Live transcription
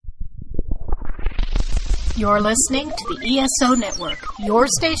You're listening to the ESO Network, your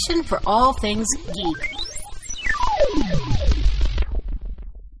station for all things geek.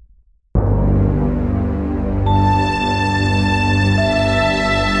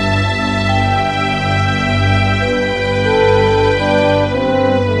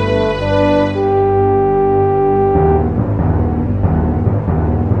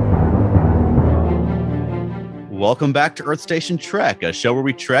 Welcome back to Earth Station Trek, a show where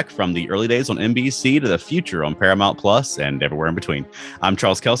we trek from the early days on NBC to the future on Paramount Plus and everywhere in between. I'm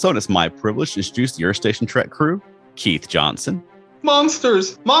Charles Kelso, and it's my privilege to introduce the Earth Station Trek crew. Keith Johnson.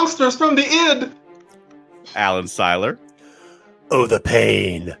 Monsters from the id. Alan Seiler. Oh, the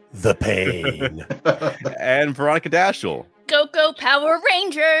pain. And Veronica Dashel. Go Power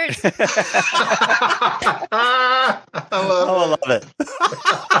Rangers! I love it.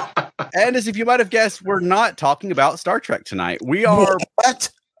 And as if you might have guessed, we're not talking about Star Trek tonight. We are what?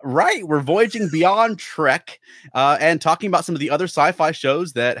 Right. We're voyaging beyond Trek and talking about some of the other sci-fi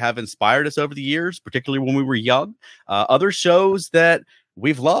shows that have inspired us over the years, particularly when we were young. Other shows that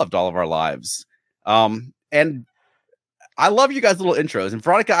we've loved all of our lives. And I love you guys' little intros. And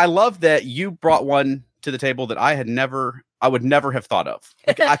Veronica, I love that you brought one to the table that I would never have thought of.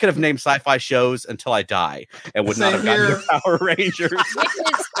 Like, I could have named sci-fi shows until I die and would not have gotten to Power Rangers. Which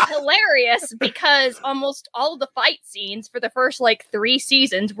is hilarious because almost all of the fight scenes for the first 3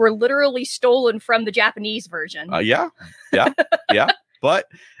 seasons were literally stolen from the Japanese version. Yeah. But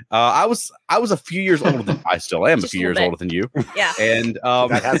I was a few years older than I still am. Just a few years older than you. Yeah. And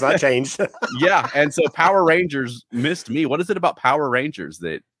that has not changed. Yeah. And so Power Rangers missed me. What is it about Power Rangers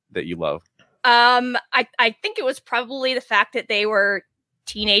that you love? I think it was probably the fact that they were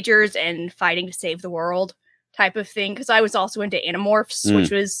teenagers and fighting to save the world type of thing. Because I was also into Animorphs,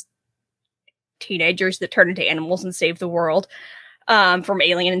 which was teenagers that turned into animals and saved the world from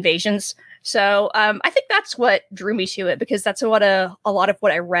alien invasions. So I think that's what drew me to it, because that's what a lot of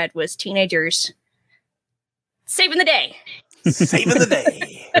what I read was teenagers saving the day. Saving the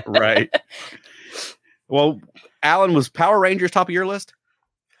day. Right. Well, Alan, was Power Rangers top of your list?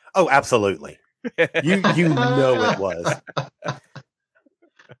 Oh, absolutely. You know it was.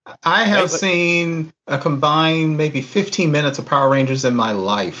 I have seen a combined maybe 15 minutes of Power Rangers in my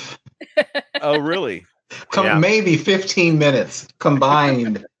life. Oh, really? Maybe 15 minutes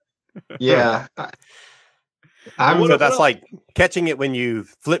combined. Yeah. So that's like catching it when you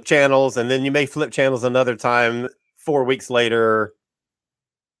flip channels, and then you may flip channels another time 4 weeks later.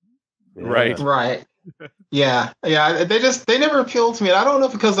 Yeah. Right. Yeah. They never appealed to me. And I don't know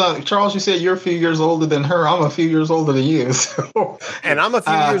if because Charles, you said you're a few years older than her. I'm a few years older than you. So, and I'm a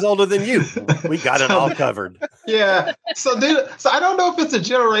few years older than you. We got it all covered. Yeah. So I don't know if it's a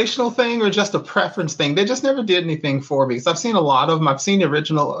generational thing or just a preference thing. They just never did anything for me. So I've seen a lot of them. I've seen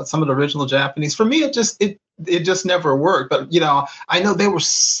some of the original Japanese. For me, it just never worked. But I know they were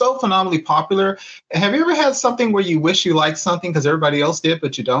so phenomenally popular. Have you ever had something where you wish you liked something because everybody else did,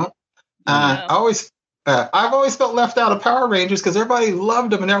 but you don't? I've always felt left out of Power Rangers because everybody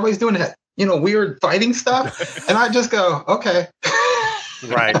loved them and everybody's doing that, weird fighting stuff. And I just go, okay.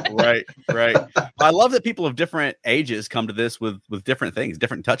 Right. I love that people of different ages come to this with different things,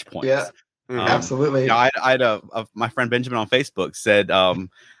 different touch points. Yeah, absolutely. I had my friend Benjamin on Facebook said, I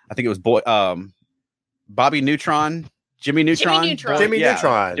think it was Bobby Neutron. Jimmy Neutron. Jimmy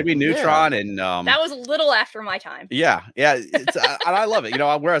Neutron. And that was a little after my time. Yeah. It's, and I love it.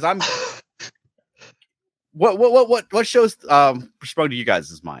 Whereas I'm. What shows sprung to you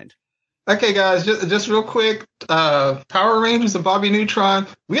guys' mind? Okay, guys, just real quick. Power Rangers and Bobby Neutron.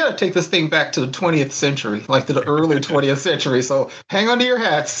 We got to take this thing back to the 20th century, like to the early 20th century. So hang on to your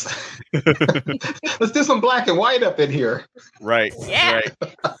hats. Let's do some black and white up in here. Right. Yeah. Right.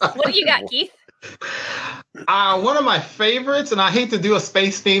 What do you got, Keith? One of my favorites, and I hate to do a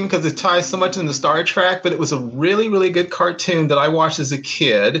space theme because it ties so much into Star Trek, but it was a really, really good cartoon that I watched as a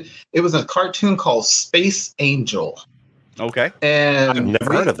kid. It was a cartoon called Space Angel. Okay. And I've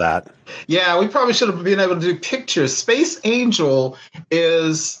never heard of that. Yeah, we probably should have been able to do pictures. Space Angel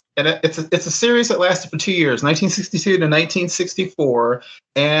it's a series that lasted for 2 years, 1962 to 1964,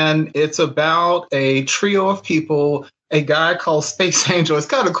 and it's about a trio of people. A guy called Space Angel. It's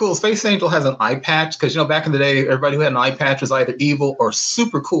kind of cool. Space Angel has an eye patch because, back in the day, everybody who had an eye patch was either evil or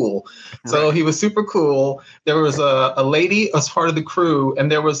super cool. So He was super cool. There was a lady as part of the crew,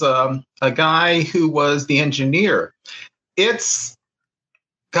 and there was a guy who was the engineer. This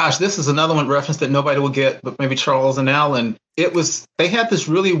is another one reference that nobody will get, but maybe Charles and Alan. They had this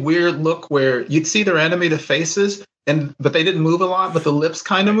really weird look where you'd see their animated faces, but they didn't move a lot, but the lips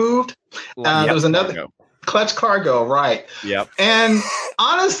kind of moved. There was another. Clutch Cargo, right. Yep. And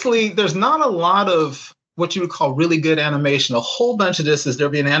honestly, there's not a lot of what you would call really good animation. A whole bunch of this is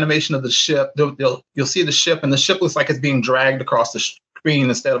there'll be an animation of the ship. You'll see the ship, and the ship looks like it's being dragged across the screen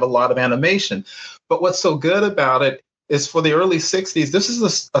instead of a lot of animation. But what's so good about it is for the early 60s, this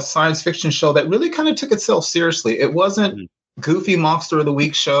is a science fiction show that really kind of took itself seriously. It wasn't goofy Monster of the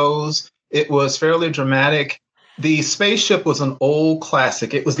Week shows. It was fairly dramatic. The spaceship was an old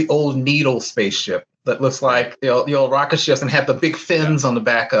classic. It was the old Needle spaceship that looks like the old rocket ships and had the big fins on the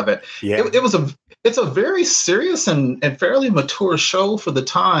back of it. Yeah. It's a very serious and fairly mature show for the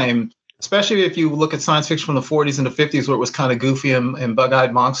time, especially if you look at science fiction from the 40s and the 50s where it was kind of goofy and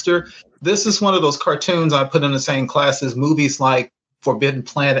bug-eyed monster. This is one of those cartoons I put in the same class as movies like Forbidden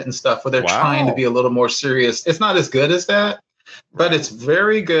Planet and stuff, where they're trying to be a little more serious. It's not as good as that, but it's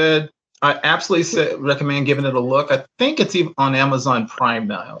very good. I absolutely recommend giving it a look. I think it's even on Amazon Prime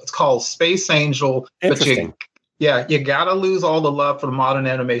now. It's called Space Angel. Interesting. But you gotta lose all the love for the modern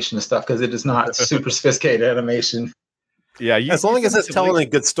animation and stuff because it is not super sophisticated animation. Yeah, as long as it's telling a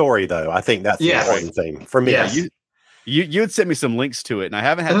good story, though, I think that's the important thing for me. Yes. You had sent me some links to it, and I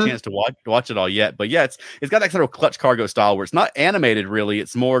haven't had a chance to watch it all yet. But yeah, it's got that sort of Clutch Cargo style where it's not animated really;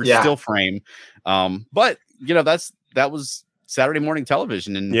 it's more still frame. But that was Saturday morning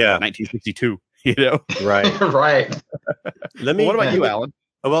television in 1962. Right. Right. What about you, Alan?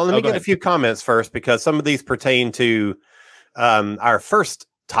 Well, let me get a few comments first because some of these pertain to our first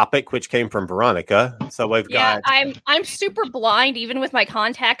topic, which came from Veronica. So we've got. I'm super blind, even with my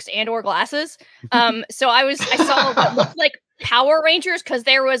contacts and/or glasses. So I saw what looked like Power Rangers because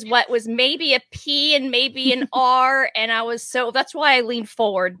there was what was maybe a P and maybe an R, and that's why I leaned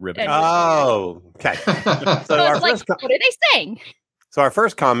forward. Okay. So what are they saying? So our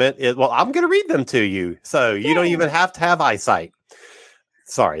first comment is, well, I'm going to read them to you, so you don't even have to have eyesight.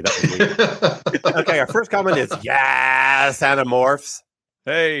 Sorry, that was weird. Okay, our first comment is, yes, Animorphs.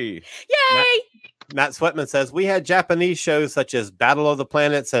 Hey. Yay! Matt Sweatman says, we had Japanese shows such as Battle of the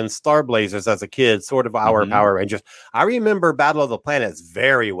Planets and Star Blazers as a kid, sort of our Power Rangers. I remember Battle of the Planets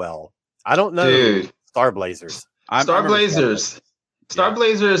very well. I don't know Star Blazers. Star Blazers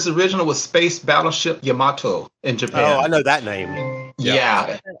original was Space Battleship Yamato in Japan. Oh, I know that name.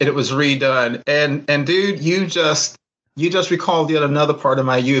 Yeah. And it was redone. And dude, you just recalled yet another part of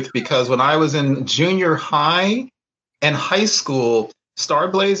my youth because when I was in junior high and high school, Star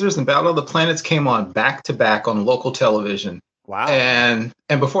Blazers and Battle of the Planets came on back to back on local television. Wow. And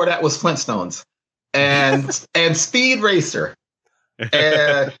before that was Flintstones and Speed Racer.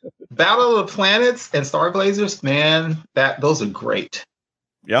 And Battle of the Planets and Star Blazers, man, those are great.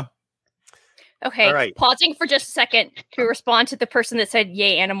 Yeah. Okay, all right. Pausing for just a second to respond to the person that said,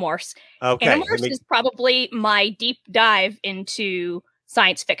 yay, Animorphs. Okay. Animorphs is probably my deep dive into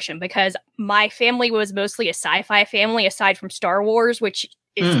science fiction because my family was mostly a sci-fi family aside from Star Wars, which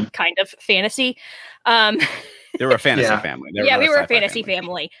is kind of fantasy. They were a fantasy family. We were a fantasy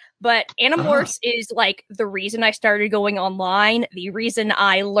family. But Animorphs is like the reason I started going online, the reason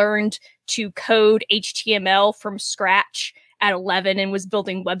I learned to code HTML from scratch at 11 and was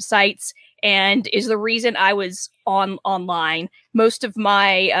building websites, and is the reason I was online. Most of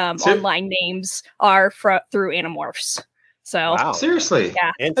my online names are through Animorphs. So wow. Seriously?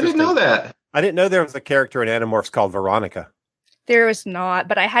 Yeah. I didn't know that. I didn't know there was a character in Animorphs called Veronica. There was not,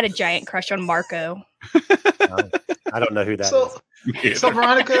 but I had a giant crush on Marco. I don't know who that is. So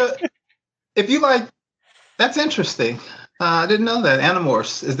Veronica, if you like, that's interesting. I didn't know that.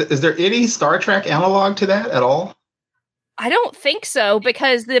 Animorphs. Is there any Star Trek analog to that at all? I don't think so,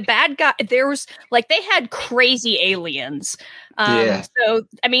 because the bad guy, there was like, they had crazy aliens. So,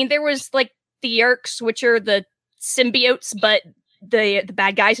 I mean, there was like the Yeerks, which are the symbiotes, but the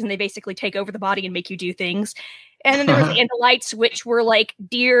bad guys, and they basically take over the body and make you do things. And then there was the Andalites, which were like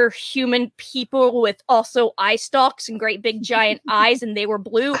dear human people with also eye stalks and great big giant eyes, and they were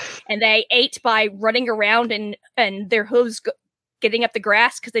blue, and they ate by running around and their hooves getting up the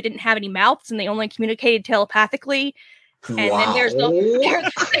grass because they didn't have any mouths and they only communicated telepathically. And then there's the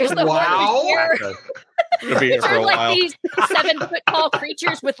wow. Which are like these 7-foot tall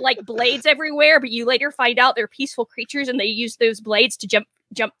creatures with like blades everywhere, but you later find out they're peaceful creatures and they use those blades to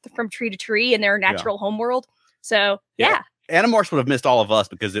jump from tree to tree in their natural homeworld. So yeah. Animorphs would have missed all of us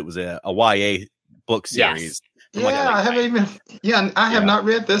because it was a YA book series. Yes. I haven't even. Yeah, I have not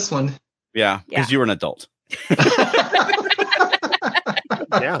read this one. Yeah, because you were an adult.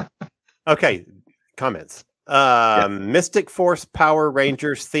 Yeah. Okay. Comments. Mystic Force Power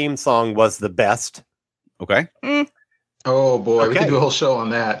Rangers theme song was the best. Okay. Oh boy, we can do a whole show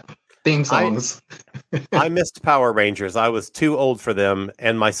on that. Theme songs. I missed Power Rangers. I was too old for them,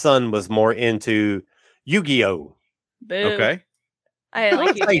 and my son was more into Yu-Gi-Oh. Boo. Okay. I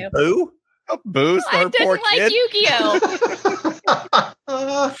like Yu-Gi-Oh. Boo. Boost I her poor didn't like kid.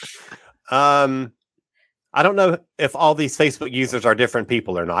 Yu-Gi-Oh. I don't know if all these Facebook users are different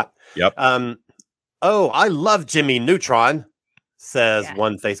people or not. Yep. Oh, I love Jimmy Neutron, says Yeah.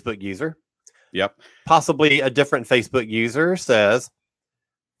 one Facebook user. Yep. Possibly a different Facebook user says,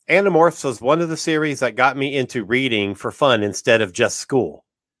 Animorphs was one of the series that got me into reading for fun instead of just school.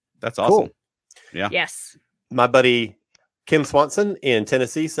 That's awesome. Cool. Yeah. Yes. My buddy Kim Swanson in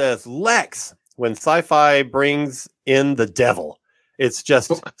Tennessee says, Lex, when sci-fi brings in the devil, it's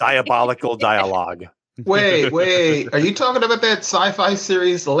just diabolical dialogue. Wait. Are you talking about that sci-fi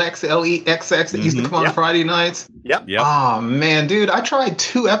series, Lex, L-E-X-X, that used to come on Yep. Friday nights? Yep. Yep. Oh, man, dude, I tried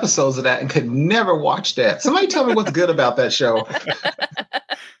 2 episodes of that and could never watch that. Somebody tell me what's good about that show.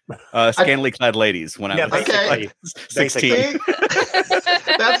 Scantily clad ladies when I was Okay. 16. See?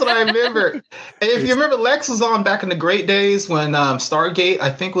 That's what I remember. And if you remember, Lex was on back in the great days when Stargate, I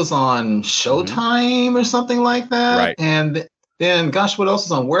think, was on Showtime or something like that. Right. And then, gosh, what else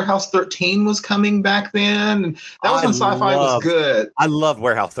was on? Warehouse 13 was coming back then. And that was when sci-fi was good. I love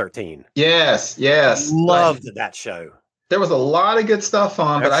Warehouse 13. Yes. Loved that show. There was a lot of good stuff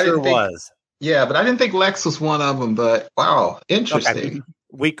on, but I didn't think. was. Yeah, but I didn't think Lex was one of them. But wow, interesting. Okay.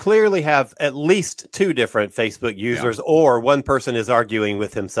 We clearly have at least 2 different Facebook users, or one person is arguing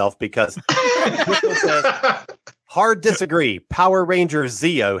with himself because this one says, hard disagree. Power Rangers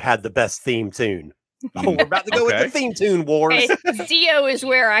Zeo had the best theme tune. Oh, we're about to go with the theme tune wars. Okay, Zeo is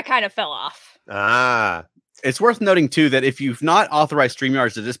where I kind of fell off. It's worth noting, too, that if you've not authorized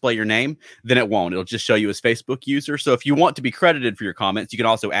StreamYard to display your name, then it won't. It'll just show you as Facebook user. So if you want to be credited for your comments, you can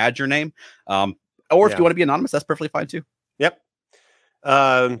also add your name. Or if you want to be anonymous, that's perfectly fine, too. Yep.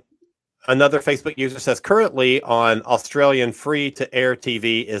 Another Facebook user says, currently on Australian free-to-air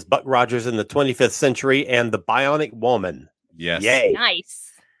TV is Buck Rogers in the 25th Century and The Bionic Woman. Yes. Yay.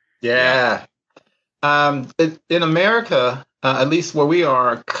 Nice. Yeah. In America, at least where we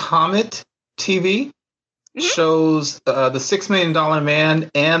are, Comet TV shows the $6 Million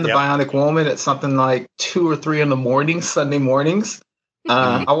Man and the Bionic Woman at something like 2 or 3 in the morning, Sunday mornings.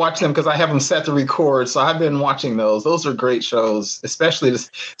 I watch them because I have them set to record, so I've been watching those. Those are great shows, especially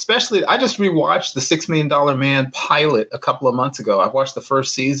I just rewatched the $6 Million Man pilot a couple of months ago. I watched the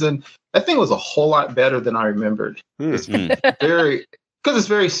first season. That thing was a whole lot better than I remembered. It's very because it's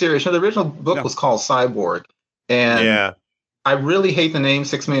very serious. You know, the original book was called Cyborg, and I really hate the name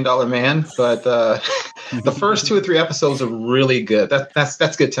 $6 Million Man, but the first 2 or 3 episodes are really good.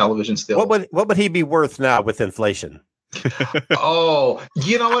 That's good television still. What would he be worth now with inflation? Oh,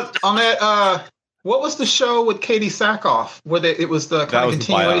 you know what? On that, what was the show with Katie Sackhoff? Where it was the kind of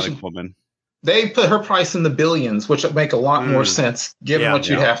continuation. Bionic Woman. They put her price in the billions, which would make a lot more sense given what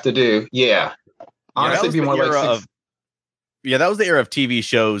you'd have to do. Yeah, honestly, it'd be more like that was the era of TV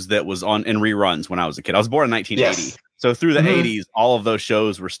shows that was on in reruns when I was a kid. I was born in 1980. Yes. So through the 80s, all of those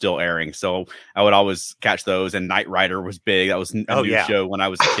shows were still airing. So I would always catch those. And Knight Rider was big. That was a new show when I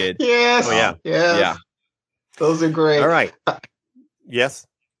was a kid. Yes. Yeah. Those are great. All right. Yes.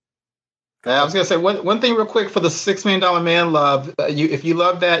 I was going to say one thing real quick for the $6 Million Man love. If you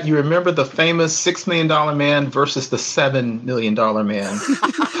love that, you remember the famous $6 Million Man versus the $7 Million Man.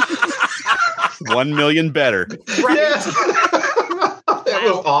 1 million better. Right. Yes. That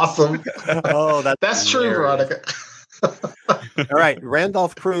was awesome. Oh, that's true, Veronica. All right.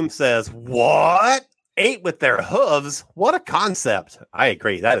 Randolph Kroom says, what? 8 with their hooves? What a concept. I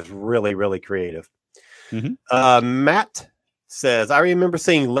agree. That is really, really creative. Matt says, I remember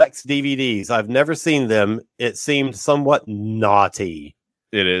seeing Lex DVDs. I've never seen them. It seemed somewhat naughty.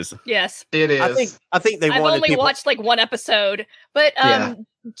 It is. Yes. It is. I think they I've wanted only people... watched like 1 episode, but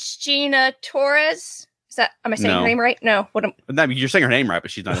Gina Torres, am I saying her name right? No. No, you're saying her name right,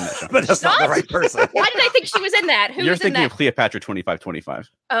 but she's not in that show. But that's not the right person. Why did I think she was in that? You're thinking of Cleopatra 2525.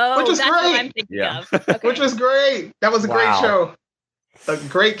 Oh, which is that's great. what I'm thinking of. Okay. Which was great. That was a great show. A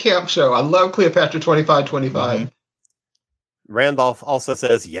great camp show. I love Cleopatra 2525. Randolph also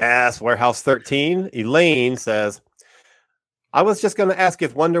says, yes, Warehouse 13. Elaine says, I was just going to ask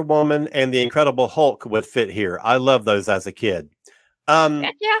if Wonder Woman and the Incredible Hulk would fit here. I love those as a kid. Yeah.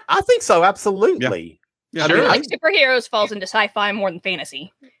 I think so. Absolutely. Yeah, sure. Like superheroes falls into sci-fi more than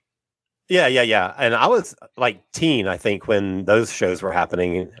fantasy. Yeah. And I was like teen, I think, when those shows were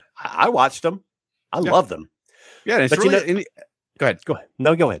happening. I watched them. I loved them. Yeah. And it's but really, go ahead.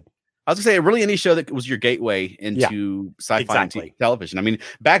 No, go ahead. I was gonna say, really, any show that was your gateway into sci-fi and television. I mean,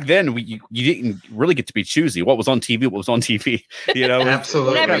 back then, you didn't really get to be choosy. What was on TV? What was on TV? You know,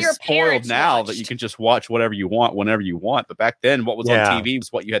 absolutely. Whatever your spoiled parents now watched. that you can just watch whatever you want, whenever you want. But back then, what was on TV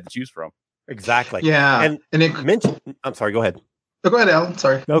was what you had to choose from. Exactly. Yeah. And it mentioned. I'm sorry. Go ahead. Go ahead, Alan.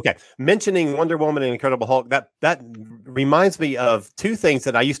 Sorry. Okay. Mentioning Wonder Woman and Incredible Hulk, that reminds me of two things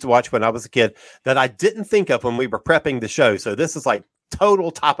that I used to watch when I was a kid that I didn't think of when we were prepping the show. So this is like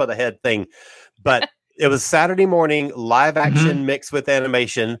total top of the head thing. But it was Saturday morning, live action mixed with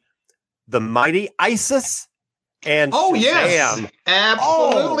animation. The Mighty Isis and yes.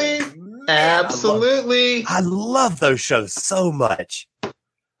 Absolutely. Absolutely. I love those shows so much.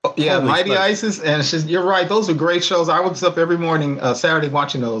 Yeah, Holy Mighty smokes. Isis, and you're right. Those are great shows. I was up every morning Saturday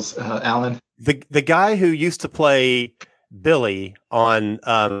watching those, Alan. The guy who used to play Billy on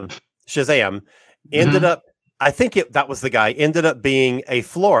Shazam ended up, I think that was the guy, ended up being a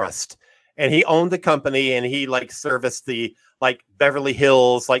florist, and he owned a company, and he like serviced the like Beverly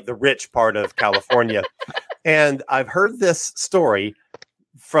Hills, like the rich part of California. And I've heard this story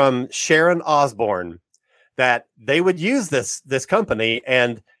from Sharon Osbourne that they would use this company,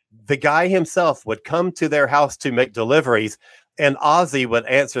 and the guy himself would come to their house to make deliveries, and Ozzy would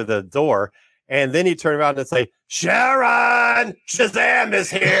answer the door, and then he'd turn around and say, "Sharon, Shazam is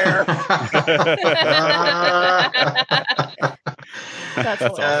here." That's That's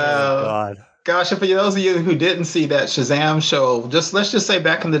hilarious. awesome. God. Gosh, and for those of you who didn't see that Shazam show, let's just say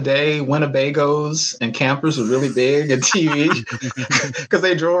back in the day, Winnebagos and campers were really big in TV because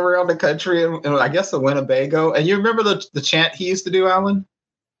they drove around the country and I guess a Winnebago. And you remember the chant he used to do, Alan?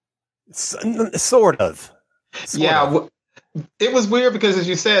 Sort of. It was weird because, as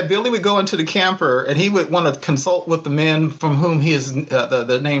you said, Billy would go into the camper and he would want to consult with the men from whom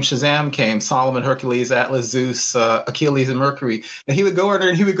the name Shazam came: Solomon, Hercules, Atlas, Zeus, Achilles, and Mercury. And he would go in there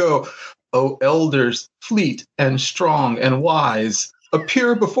and he would go, "O elders, fleet and strong and wise,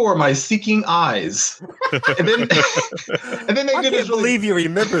 appear before my seeking eyes." And then they I did can't this. believe you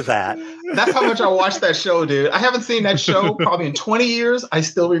remember that. That's how much I watched that show, dude. I haven't seen that show probably in 20 years. I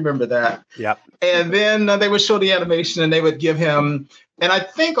still remember that. Yep. And then they would show the animation and they would give him. And I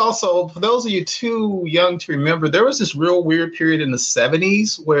think also, for those of you too young to remember, there was this real weird period in the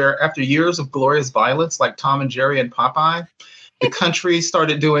 70s where, after years of glorious violence like Tom and Jerry and Popeye, the country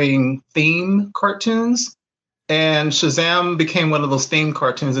started doing theme cartoons. And Shazam became one of those theme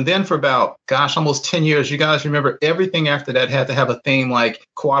cartoons. And then for about, almost 10 years, you guys remember everything after that had to have a theme like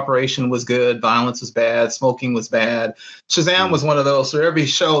cooperation was good, violence was bad, smoking was bad. Shazam was one of those. So every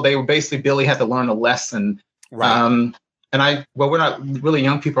show, they were basically, Billy had to learn a lesson. Right. We're not really,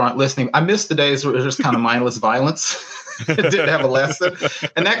 young people aren't listening. I miss the days where it was just kind of mindless violence. It didn't have a lesson.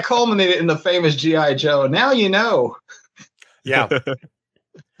 And that culminated in the famous G.I. Joe. Now you know. Yeah.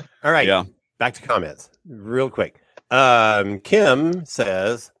 All right. Yeah. Back to comments real quick. Kim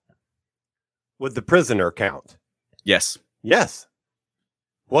says, would The Prisoner count? Yes. Yes.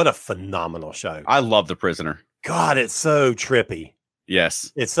 What a phenomenal show. I love The Prisoner. God, it's so trippy.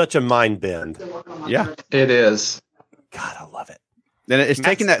 Yes. It's such a mind bend. Yeah. It is. God, I love it. And it's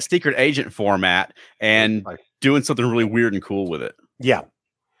taking that secret agent format and doing something really weird and cool with it. Yeah.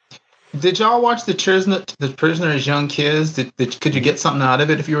 Did y'all watch The Prisoner as young kids? Could you get something out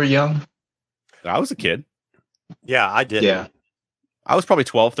of it if you were young? I was a kid. Yeah, I did. Yeah. I was probably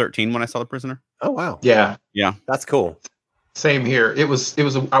 12, 13 when I saw The Prisoner. Oh, wow. Yeah. Yeah. That's cool. Same here.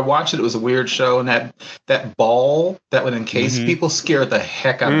 I watched it. It was a weird show. And that ball that would encase people scared the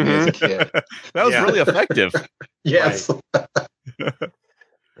heck out of me as a kid. That was really effective. Yes. Right.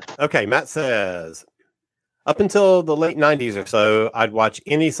 Okay. Matt says, up until the late 90s or so, I'd watch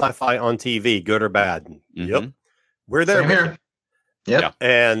any sci-fi on TV, good or bad. Yep. We're there. Same here. Yep. Yeah.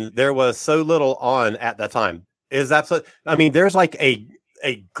 And there was so little on at that time. I mean, there's like a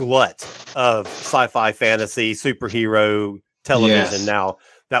glut of sci-fi, fantasy, superhero television now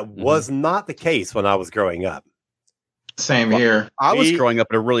that was not the case when I was growing up. Same here. I was growing up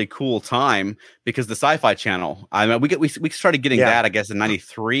at a really cool time because the Sci-Fi Channel. I mean, we started getting that, I guess, in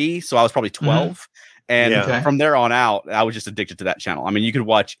 '93. So I was probably 12. And from there on out, I was just addicted to that channel. I mean, you could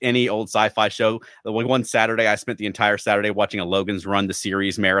watch any old sci-fi show. One Saturday, I spent the entire Saturday watching a Logan's Run the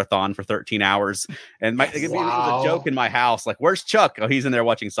series marathon for 13 hours. And it was a joke in my house. Like, where's Chuck? Oh, he's in there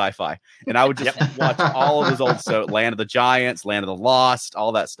watching sci-fi. And I would just watch all of his old Land of the Giants, Land of the Lost,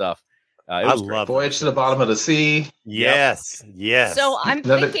 all that stuff. I love Voyage to the Bottom of the Sea. Yes. Yes. So I'm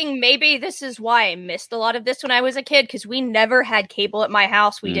thinking maybe this is why I missed a lot of this when I was a kid, because we never had cable at my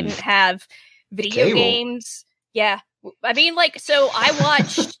house. We didn't have video games. Yeah. I mean, so I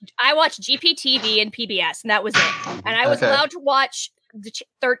watched GPTV and PBS, and that was it. And I was allowed to watch the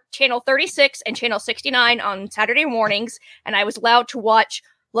channel 36 and channel 69 on Saturday mornings, and I was allowed to watch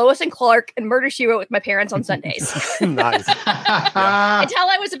Lois and Clark and Murder, She Wrote with my parents on Sundays. Nice. Until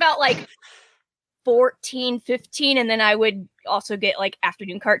I was about 14, 15, and then I would also get like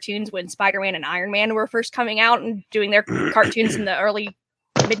afternoon cartoons when Spider-Man and Iron Man were first coming out and doing their cartoons in the early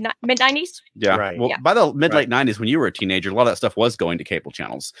mid 90s. Yeah. Right. Well, by the late 90s, when you were a teenager, a lot of that stuff was going to cable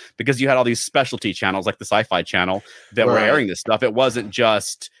channels because you had all these specialty channels like the Sci-Fi Channel that were airing this stuff. It wasn't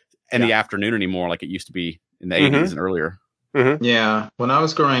just in the afternoon anymore like it used to be in the 80s and earlier. Yeah. When I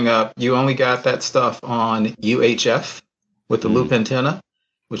was growing up, you only got that stuff on UHF with the loop antenna,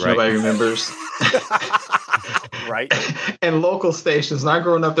 which nobody remembers. Right. And local stations. When I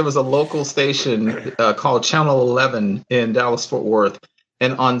growing up, there was a local station called Channel 11 in Dallas, Fort Worth.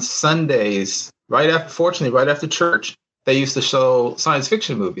 And on Sundays, right after church, they used to show science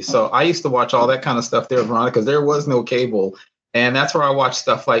fiction movies. So I used to watch all that kind of stuff there, Veronica, because there was no cable. And that's where I watched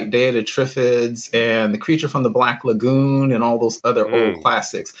stuff like Day of the Triffids and The Creature from the Black Lagoon and all those other old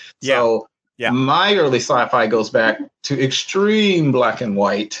classics. So my early sci-fi goes back to extreme black and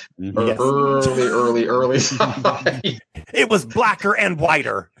white, early sci-fi. It was blacker and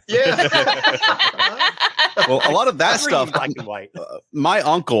whiter. Yeah. Well, a lot of that stuff, black and white. My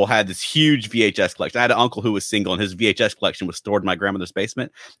uncle had this huge VHS collection. I had an uncle who was single, and his VHS collection was stored in my grandmother's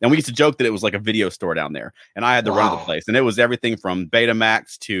basement. And we used to joke that it was like a video store down there. And I had the run of the place. And it was everything from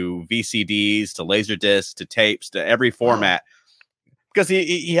Betamax to VCDs to Laserdiscs to tapes to every format. Because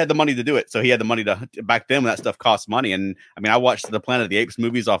he had the money to do it. So he had the money to back then when that stuff cost money. And I mean, I watched the Planet of the Apes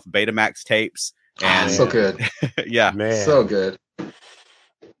movies off Betamax tapes. And so good. Yeah. Man. So good.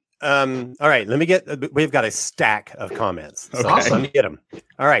 All right, we've got a stack of comments. So Awesome. let me get them.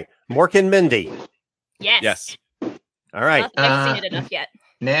 All right. Mork and Mindy. Yes. All right. I haven't seen it enough yet.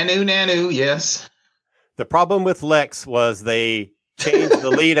 Nanu, yes. The problem with Lex was they changed the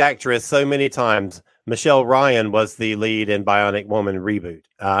lead actress so many times. Michelle Ryan was the lead in Bionic Woman reboot.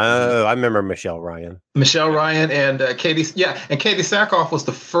 Oh, I remember Michelle Ryan. Michelle Ryan and Katie. Yeah, and Katie Sackhoff was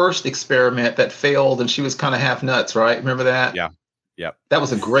the first experiment that failed, and she was kind of half nuts, right? Remember that? Yeah. Yep. That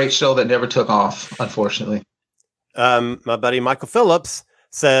was a great show that never took off, unfortunately. My buddy Michael Phillips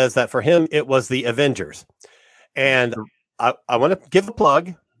says that for him, it was the Avengers. And I want to give a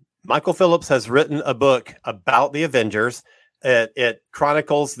plug. Michael Phillips has written a book about the Avengers. It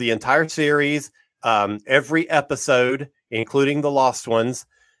chronicles the entire series, every episode, including the lost ones.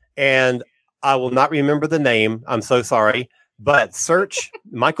 And I will not remember the name. I'm so sorry. But search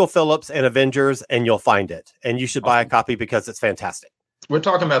Michael Phillips and Avengers, and you'll find it. And you should buy a copy because it's fantastic. We're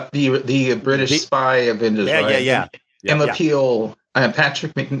talking about the British spy Avengers, right? Yeah. Emma Peel,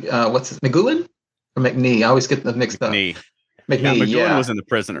 Patrick McGowan or McNee? I always get them mixed up. McNee, yeah. was in The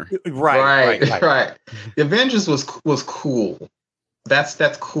Prisoner. Right. The Avengers was cool. That's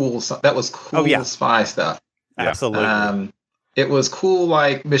cool. That was cool spy stuff. Absolutely. It was cool,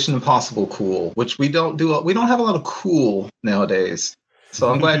 like Mission Impossible cool, which we don't do. We don't have a lot of cool nowadays.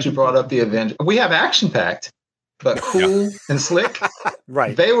 So I'm glad you brought up the Avengers. We have action-packed, but cool and slick.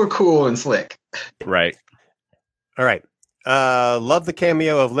 Right. They were cool and slick. Right. All right. Love the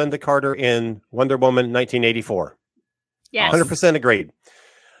cameo of Linda Carter in Wonder Woman 1984. Yes. 100% agreed.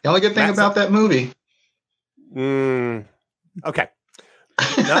 The only good thing about that movie. Okay.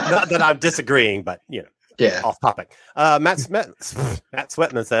 not that I'm disagreeing, but off topic. Matt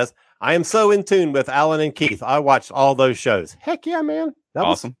Sweatman says, I am so in tune with Alan and Keith. I watched all those shows. Heck yeah, man. That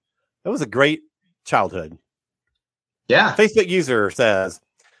awesome. That was a great childhood. Yeah. Facebook user says,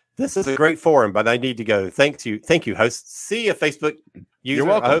 this is a great forum, but I need to go. Thank you, host. See you, Facebook user. You're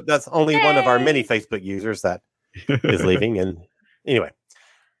welcome. I hope that's only one of our many Facebook users that is leaving. And anyway,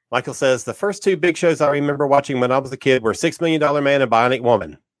 Michael says, the first two big shows I remember watching when I was a kid were $6 Million Man and Bionic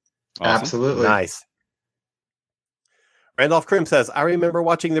Woman. Awesome. Absolutely. Nice. Randolph Krim says, I remember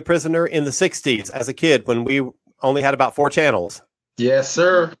watching The Prisoner in the 60s as a kid when we only had about 4 channels. Yes,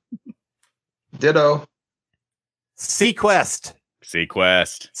 sir. Ditto. Sequest.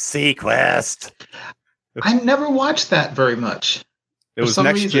 I never watched that very much. It was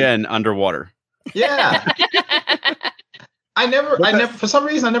Next Gen underwater. Yeah. I never, for some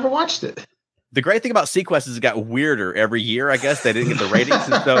reason, I never watched it. The great thing about Sequest is it got weirder every year. I guess they didn't get the ratings.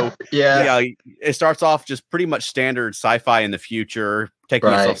 And so, it starts off just pretty much standard sci-fi in the future, taking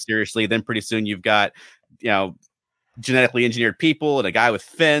yourself seriously. Then pretty soon you've got, genetically engineered people and a guy with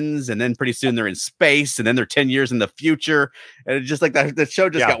fins. And then pretty soon they're in space. And then they're 10 years in the future. And it's just like that. The show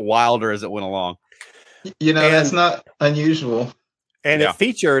just got wilder as it went along. That's not unusual. And it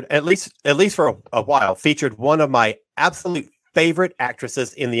featured, at least for a while, featured one of my absolute favorite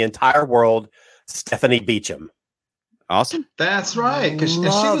actresses in the entire world, Stephanie Beacham. Awesome. That's right. Because she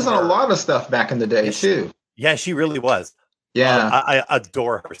was on a lot of stuff back in the day, too. Yeah, she really was. Yeah. I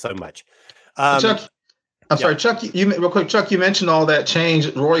adore her so much. Chuck, I'm sorry, Chuck. Real quick, Chuck. You mentioned all that change.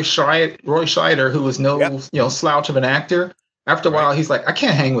 Roy Scheider, who was no slouch of an actor. After a while, he's like, I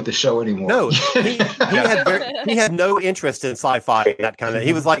can't hang with the show anymore. No, he had no interest in sci-fi. That kind of.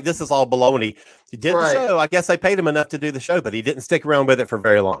 He was like, this is all baloney. He did the show. I guess they paid him enough to do the show, but he didn't stick around with it for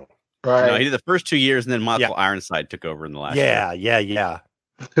very long. Right. No, he did the first 2 years, and then Michael Ironside took over in the last. Yeah.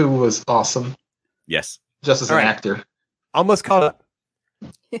 Who was awesome. Yes. Just as an actor. Almost caught up.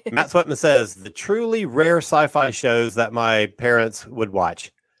 Matt Sweatman says the truly rare sci-fi shows that my parents would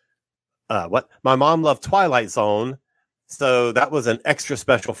watch. My mom loved Twilight Zone, so that was an extra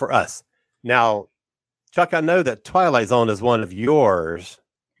special for us. Now, Chuck, I know that Twilight Zone is one of yours.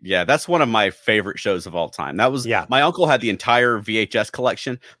 Yeah, that's one of my favorite shows of all time. That was my uncle had the entire VHS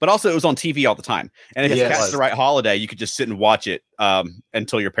collection, but also it was on TV all the time. And if you catch the right holiday, you could just sit and watch it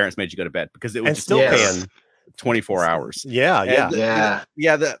until your parents made you go to bed because it was just still paying 24 hours. Yeah.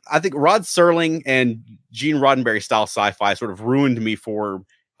 I think Rod Serling and Gene Roddenberry style sci-fi sort of ruined me for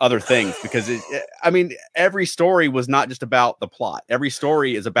other things because every story was not just about the plot. Every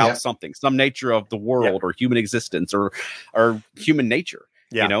story is about something, some nature of the world or human existence or human nature.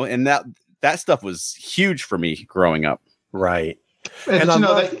 You know, and that stuff was huge for me growing up. Right. And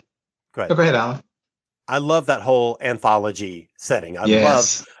go ahead, Alan. I love that whole anthology setting. I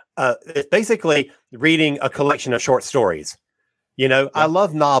love it's basically reading a collection of short stories. You know, I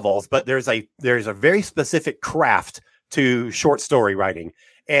love novels, but there's a very specific craft to short story writing.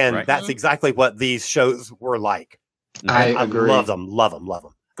 And that's exactly what these shows were like. I agree. Love them.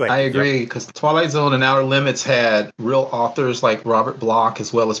 Go ahead. I agree, because Twilight Zone and Outer Limits had real authors like Robert Bloch,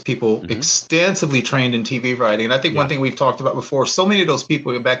 as well as people extensively trained in TV writing. And I think one thing we've talked about before, so many of those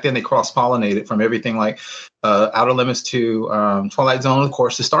people back then, they cross-pollinated from everything like Outer Limits to Twilight Zone, of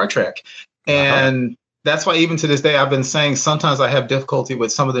course, to Star Trek. And that's why even to this day, I've been saying sometimes I have difficulty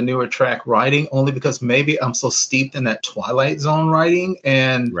with some of the newer track writing, only because maybe I'm so steeped in that Twilight Zone writing,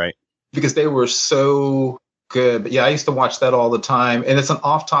 and because they were so good. But I used to watch that all the time, and it's an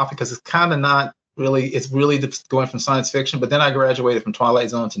off topic because it's kind of not really, it's really just going from science fiction. But then I graduated from Twilight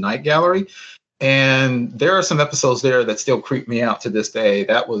Zone to Night Gallery, and there are some episodes there that still creep me out to this day.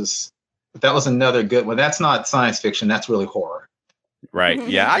 That was another good one. That's not science fiction. That's really horror. Right.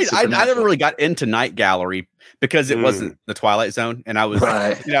 Yeah. I never really got into Night Gallery because it wasn't the Twilight Zone. And I was,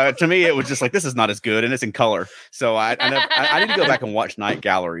 to me, it was just like, this is not as good, and it's in color. So I need to go back and watch Night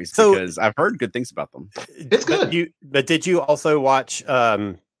Galleries because I've heard good things about them. It's good. But did you also watch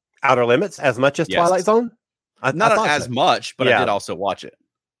Outer Limits as much as Twilight Zone? Not as much, but I did also watch it.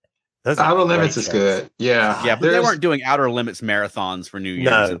 Outer Limits is good. Yeah. Yeah, but they weren't doing Outer Limits marathons for New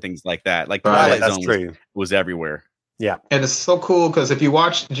Year's and things like that. Like Twilight Zone was everywhere. Yeah. And it's so cool because if you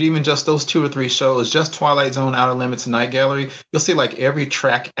watch even just those 2 or 3 shows, just Twilight Zone, Outer Limits, and Night Gallery, you'll see like every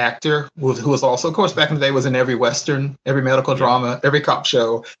track actor who was also, of course, back in the day was in every Western, every medical drama, every cop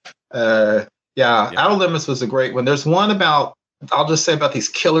show. Outer Limits was a great one. There's one about, I'll just say about these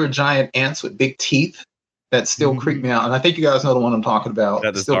killer giant ants with big teeth that still creep me out. And I think you guys know the one I'm talking about.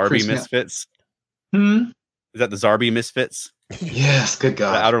 Is that the Zarbi Misfits? Is that the Zarbi Misfits? Yes, good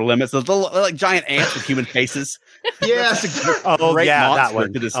God. The Outer Limits, they're like giant ants with human faces. Yes. Great that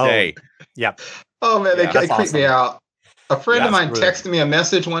one to this day. Yep. Oh man, they creep me out. A friend of mine texted me a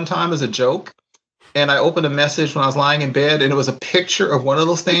message one time as a joke, and I opened a message when I was lying in bed, and it was a picture of one of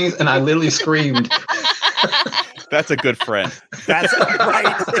those things, and I literally screamed. That's a good friend. That's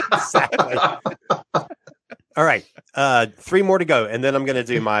right. Exactly. All right. 3 more to go, and then I'm going to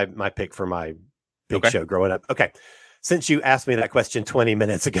do my pick for my big show growing up. Okay. Since you asked me that question 20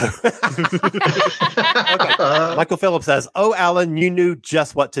 minutes ago. Michael Phillips says, "Oh, Alan, you knew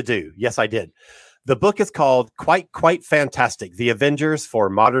just what to do." Yes, I did. The book is called Quite Fantastic, The Avengers for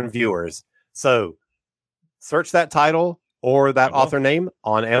Modern Viewers. So search that title or that author name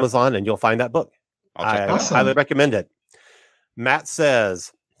on Amazon and you'll find that book. I highly recommend it. Matt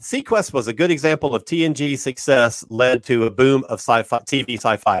says, Sequest was a good example of TNG success led to a boom of TV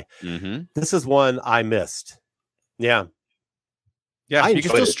sci-fi. This is one I missed. Yeah. You can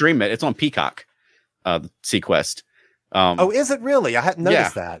still stream it. It's on Peacock, Sequest. Is it really? I hadn't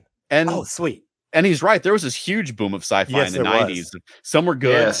noticed that. And sweet. And he's right. There was this huge boom of sci-fi in the 90s. Some were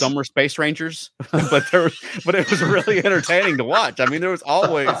good, some were Space Rangers, but it was really entertaining to watch. I mean, there was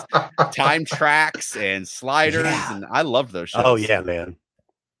always time tracks and sliders, and I loved those shows. Oh yeah, man.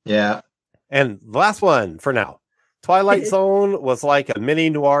 Yeah. And the last one for now. Twilight Zone was like a mini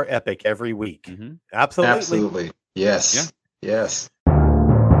noir epic every week. Absolutely. Yes. Yeah. Yes.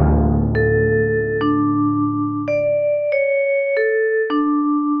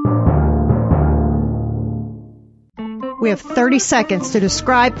 We have 30 seconds to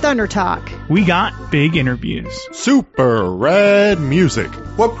describe Thunder Talk. We got big interviews. Super rad music.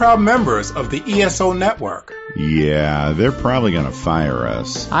 We're proud members of the ESO network. Yeah, they're probably going to fire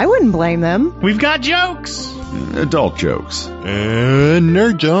us. I wouldn't blame them. We've got jokes. Adult jokes. And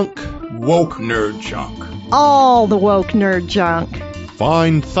nerd junk. Woke nerd junk. All the woke nerd junk.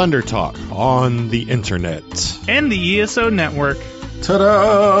 Find Thunder Talk on the internet. And the ESO network.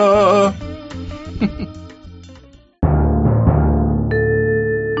 Ta-da!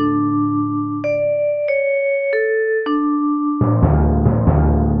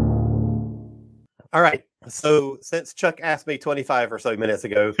 All right. So since Chuck asked me 25 or so minutes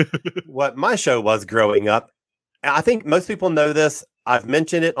ago what my show was growing up, I think most people know this. I've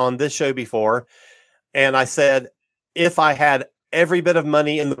mentioned it on this show before. And I said, if I had every bit of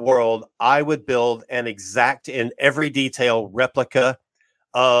money in the world, I would build an exact in every detail replica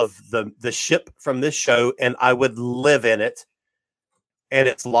of the ship from this show, and I would live in it. And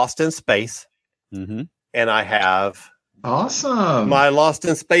it's Lost in Space. Mm-hmm. And I have my Lost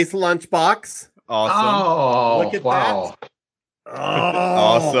in Space lunchbox. Awesome. Oh, look at wow. that. Oh,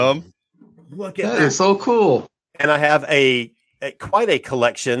 Awesome. Look at That is so cool. And I have a quite a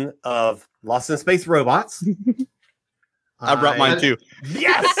collection of Lost in Space robots. I brought mine too.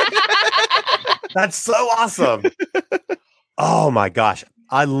 Yes. That's so awesome. Oh my gosh.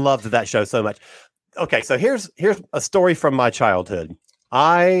 I loved that show so much. Okay, so here's a story from my childhood.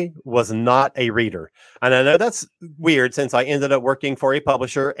 I was not a reader. And I know that's weird since I ended up working for a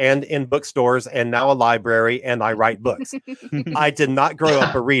publisher and in bookstores and now a library, and I write books. I did not grow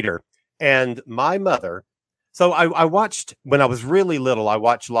up a reader. And my mother, so I watched, when I was really little, I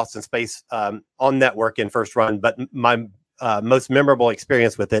watched Lost in Space on network in first run, but my most memorable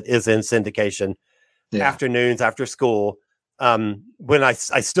experience with it is in syndication, afternoons after school, when I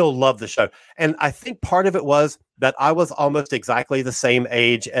still love the show. And I think part of it was that I was almost exactly the same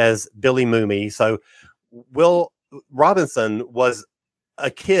age as Billy Mooney. So Will Robinson was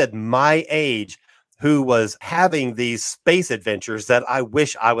a kid my age who was having these space adventures that I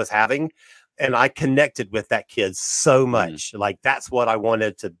wish I was having. And I connected with that kid so much. Like, that's what I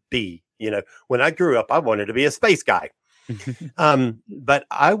wanted to be. You know, when I grew up, I wanted to be a space guy. But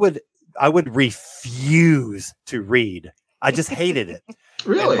I would refuse to read. I just hated it.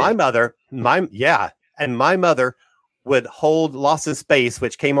 Really? And my mother would hold Lost in Space,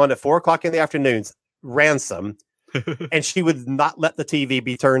 which came on at 4:00 in the afternoons, ransom. And she would not let the TV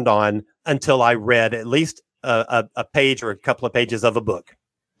be turned on until I read at least a page or a couple of pages of a book.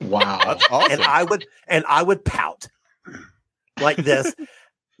 Wow. That's awesome. And I would pout like this.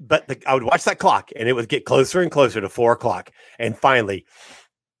 But I would watch that clock, and it would get closer and closer to 4:00. And finally,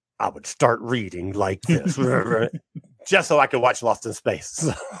 I would start reading like this, just so I could watch Lost in Space.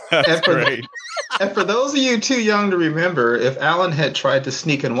 That's great. And for those of you too young to remember, if Alan had tried to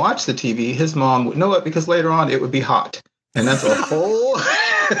sneak and watch the TV, his mom would know it, because later on it would be hot. And that's a whole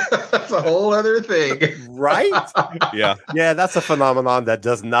other thing. Right? Yeah. Yeah, that's a phenomenon that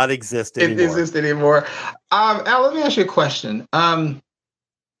does not exist anymore. It exists anymore. Al, let me ask you a question.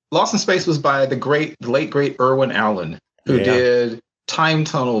 Lost in Space was by the late great Irwin Allen, who did Time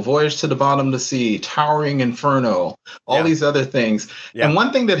Tunnel, Voyage to the Bottom of the Sea, Towering Inferno, all these other things. Yeah. And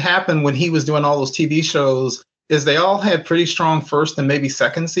one thing that happened when he was doing all those TV shows is they all had pretty strong first and maybe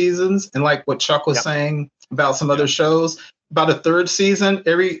second seasons. And like what Chuck was saying about some other shows, about a third season,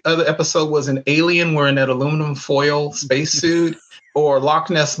 every other episode was an alien wearing that aluminum foil spacesuit or Loch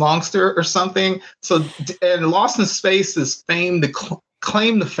Ness Monster or something. So, and Lost in Space's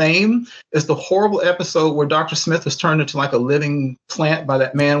claim to fame is the horrible episode where Dr. Smith was turned into like a living plant by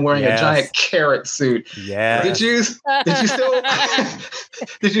that man wearing a giant carrot suit. Yeah. Did you still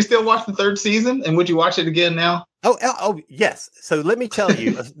watch the third season? And would you watch it again now? Oh, yes. So let me tell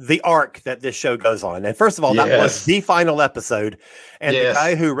you the arc that this show goes on. And first of all, that was the final episode. And the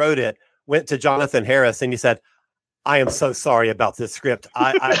guy who wrote it went to Jonathan Harris and he said, I am so sorry about this script.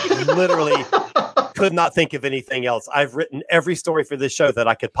 I literally could not think of anything else. I've written every story for this show that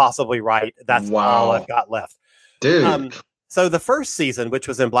I could possibly write. That's all I've got left. Dude. So the first season, which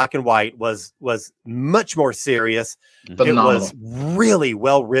was in black and white, was much more serious. Phenomenal. It was really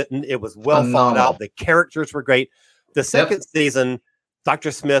well written. It was well thought out. The characters were great. The second season,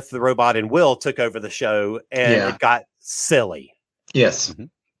 Dr. Smith, the robot, and Will took over the show, and it got silly. Yes.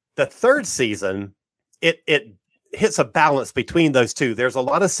 The third season, it hits a balance between those two. There's a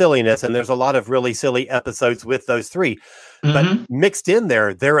lot of silliness, and there's a lot of really silly episodes with those three. But mixed in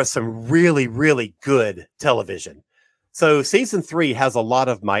there are some really, really good television. So season 3 has a lot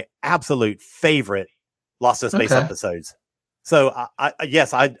of my absolute favorite Lost in Space episodes. So I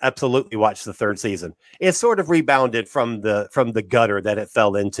absolutely watched the third season. It sort of rebounded from the gutter that it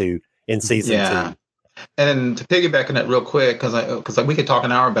fell into in season 2. And to piggyback on that real quick, because we could talk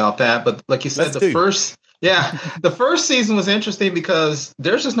an hour about that, but like you said, the first season was interesting because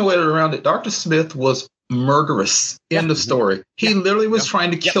there's just no way around it. Dr. Smith was murderous. End of story. He literally was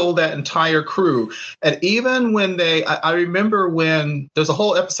trying to kill that entire crew. And even when I remember when there's a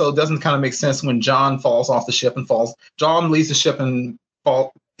whole episode, doesn't kind of make sense, when John falls off the ship and John leaves the ship and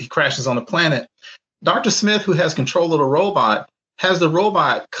he crashes on a planet. Dr. Smith, who has control of the robot, has the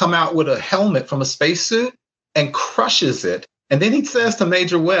robot come out with a helmet from a spacesuit and crushes it. And then he says to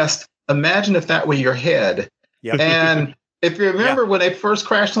Major West, imagine if that were your head. Yep. And if you remember when they first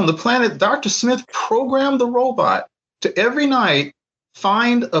crashed on the planet, Dr. Smith programmed the robot to every night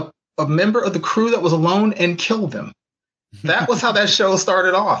find a member of the crew that was alone and kill them. That was how that show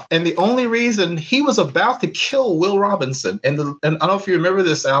started off. And the only reason he was about to kill Will Robinson, and I don't know if you remember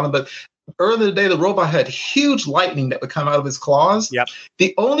this, Alan, but earlier in the day, the robot had huge lightning that would come out of his claws. Yep.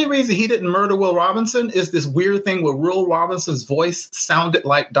 The only reason he didn't murder Will Robinson is this weird thing where Will Robinson's voice sounded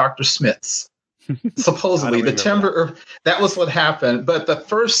like Dr. Smith's. Supposedly, the timbre, that was what happened. But the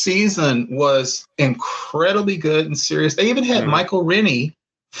first season was incredibly good and serious. They even had Michael Rennie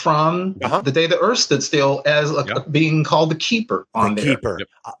from The Day the Earth Stood Still as being called the Keeper on there. Keeper.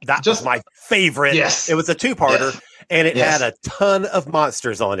 That was my favorite. Yes. It was a two-parter. Yes. And it had a ton of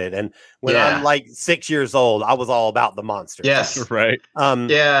monsters on it. And when I'm like 6 years old, I was all about the monsters. Yes. Right.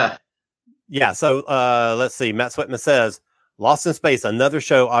 Yeah. So let's see. Matt Sweatman says, Lost in Space, another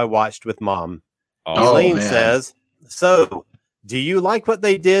show I watched with Mom. Elaine says, so do you like what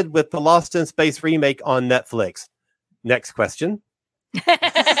they did with the Lost in Space remake on Netflix? Next question.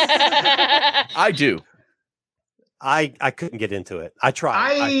 I do. I couldn't get into it. I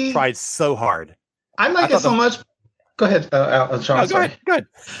tried. I tried so hard. I like it so much. Go ahead, Sean. No, go ahead.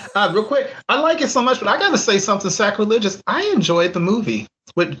 Real quick, I like it so much, but I got to say something sacrilegious. I enjoyed the movie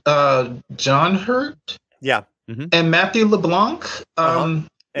with John Hurt, and Matthew LeBlanc, and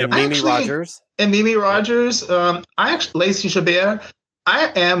Mimi Rogers. Lacey Chabert.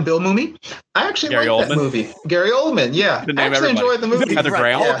 I am Bill Mooney. I actually like that movie. Gary Oldman, I actually enjoyed the movie. Heather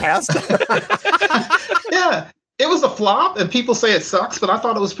Graham. It was a flop, and people say it sucks, but I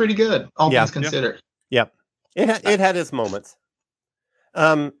thought it was pretty good, all things considered. Yep. It had its moments.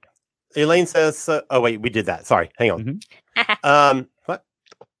 Elaine says, oh, wait, we did that. Sorry. Hang on. What?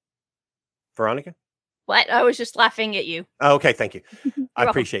 Veronica? What? I was just laughing at you. Oh, okay. Thank you. I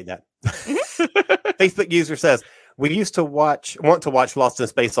appreciate that. Facebook user says, we used to want to watch Lost in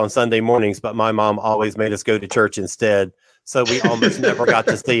Space on Sunday mornings, but my mom always made us go to church instead. So we almost never got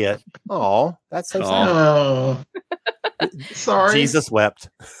to see it. Oh, that's so sad. Oh. Sorry. Jesus wept.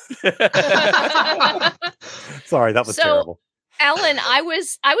 Sorry, that was terrible. Alan, I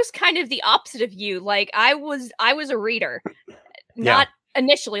was kind of the opposite of you. Like I was a reader. Not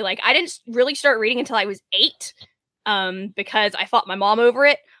initially. Like I didn't really start reading until I was 8. Because I fought my mom over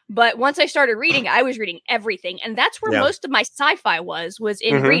it. But once I started reading, I was reading everything. And that's where most of my sci-fi was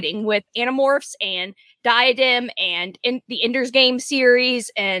in reading, with Animorphs and Diadem and the Ender's Game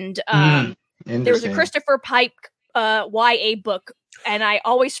series. And there was a Christopher Pike YA book, and I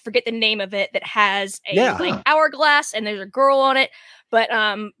always forget the name of it, that has a hourglass and there's a girl on it. But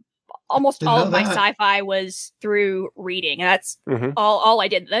almost all of my sci-fi was through reading. And that's all I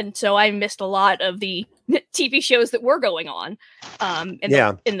did. And so I missed a lot of the TV shows that were going on in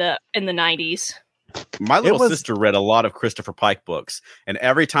the 90s. My little sister read a lot of Christopher Pike books, and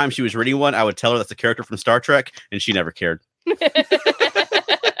every time she was reading one, I would tell her that's a character from Star Trek, and she never cared.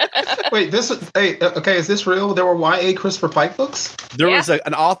 Wait, is this real? There were YA Christopher Pike books? There was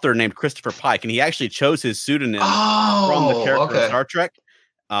an author named Christopher Pike, and he actually chose his pseudonym from the character of Star Trek.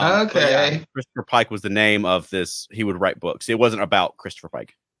 Christopher Pike was the name of this. He would write books. It wasn't about Christopher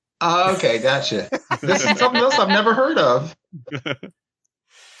Pike. Okay, gotcha. This is something else I've never heard of.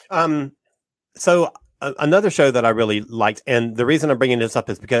 So another show that I really liked, and the reason I'm bringing this up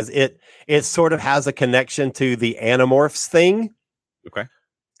is because it sort of has a connection to the Animorphs thing. Okay.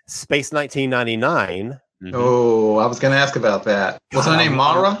 Space 1999. Oh, I was going to ask about that. What's her name?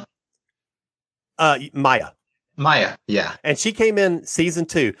 Mara? Maya, yeah. And she came in season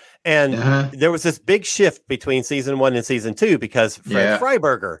 2, and there was this big shift between season 1 and season 2 because Fred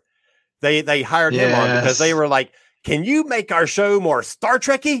Freiberger, they hired him on because they were like, "Can you make our show more Star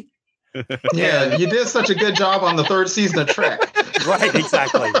Trek-y?" Yeah, you did such a good job on the 3rd season of Trek. Right,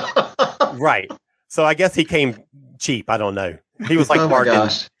 exactly. Right. So I guess he came cheap. I don't know. He was like bargain.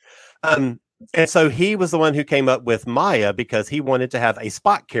 And so he was the one who came up with Maya because he wanted to have a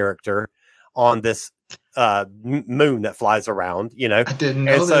Spock character on this moon that flies around, you know. I didn't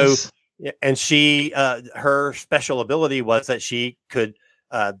know this. And she, her special ability was that she could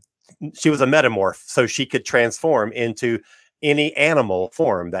metamorph, so she could transform into any animal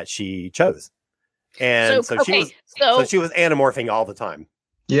form that she chose. And so she was anamorphing all the time.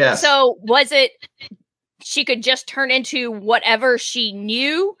 Yeah. So was it she could just turn into whatever she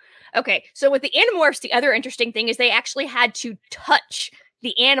knew? Okay. So with the Animorphs, the other interesting thing is they actually had to touch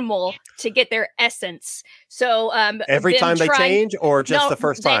the animal to get their essence. So every time they change, or just the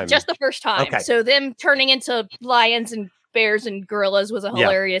first time? Just the first time. Okay. So them turning into lions and bears and gorillas was a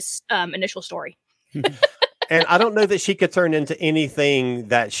hilarious initial story. And I don't know that she could turn into anything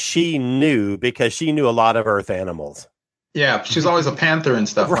that she knew, because she knew a lot of earth animals. Yeah, she's always a panther and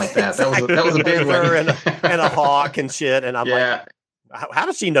stuff like that. Exactly. That was a big one. and a hawk and shit. And I'm like, how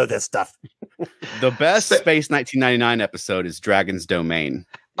does she know this stuff? The best Space 1999 episode is Dragon's Domain.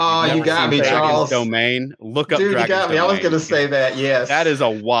 Oh, you got me, Charles. Domain. Look up Dude, Dragon's you got me. Domain. I was going to say that, yes. That is a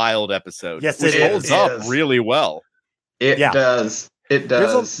wild episode. Yes, it holds up really well. It does. It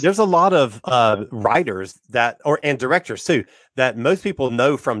does. There's a lot of writers and directors too that most people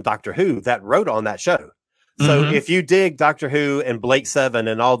know from Doctor Who that wrote on that show. So if you dig Doctor Who and Blake Seven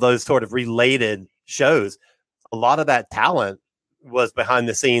and all those sort of related shows, a lot of that talent was behind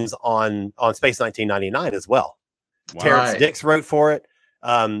the scenes on Space 1999 as well. Wow. Terrence Dix wrote for it.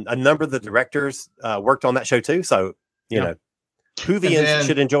 A number of the directors worked on that show too. So, you know, Whovians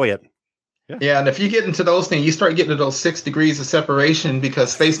should enjoy it. Yeah, and if you get into those things, you start getting to those 6 degrees of separation,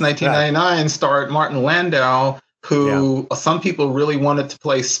 because Space 1999 starred Martin Landau, who some people really wanted to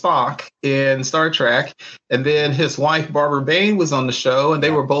play Spock in Star Trek. And then his wife, Barbara Bain, was on the show, and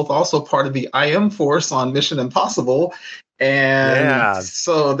they were both also part of the IM Force on Mission Impossible. And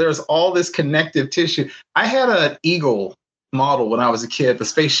so there's all this connective tissue. I had an Eagle model when I was a kid, the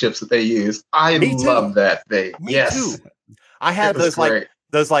spaceships that they used. I love that thing. Me too. I had those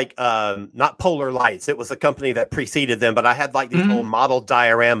not Polar Lights. It was a company that preceded them, but I had like these whole model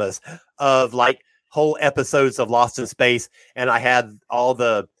dioramas of like whole episodes of Lost in Space, and I had all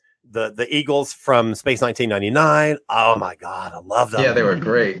the Eagles from Space 1999. Oh my God, I love them. Yeah, they were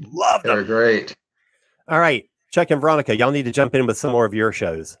great. Loved them. They were great. All right, Chuck and Veronica, y'all need to jump in with some more of your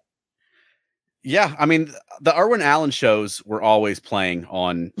shows. Yeah, I mean, the Irwin Allen shows were always playing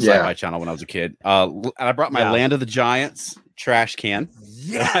on Sci-Fi Channel when I was a kid. And I brought my Land of the Giants trash can.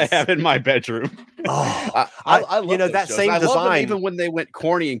 Yes, I have in my bedroom. Oh, I love that shows. Same design. Love them even when they went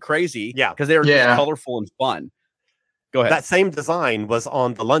corny and crazy. Yeah, because they were just colorful and fun. Go ahead. That same design was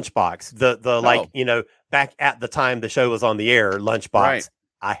on the lunchbox. The back at the time the show was on the air, lunchbox. Right.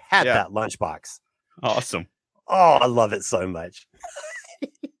 I had that lunchbox. Awesome. Oh, I love it so much.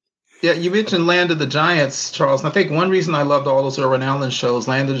 Yeah, you mentioned Land of the Giants, Charles. And I think one reason I loved all those Irwin Allen shows,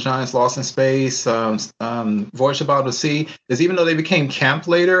 Land of the Giants, Lost in Space, Voyage About the Sea, is even though they became camp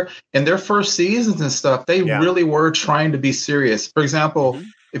later, in their first seasons and stuff, they really were trying to be serious. For example,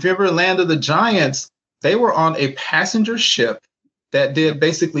 if you ever Land of the Giants, they were on a passenger ship that did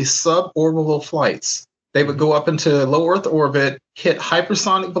basically suborbital flights. They would go up into low Earth orbit, hit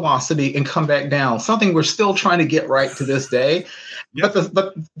hypersonic velocity, and come back down. Something we're still trying to get right to this day. Yep.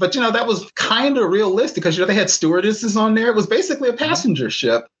 But that was kind of realistic, because they had stewardesses on there. It was basically a passenger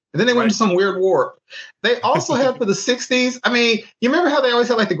ship. And then they went into some weird warp. They also had for the 60s. I mean, you remember how they always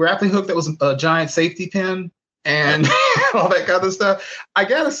had like the grappling hook that was a giant safety pin and all that kind of stuff? I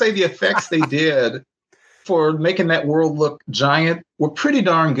gotta say, the effects they did for making that world look giant were pretty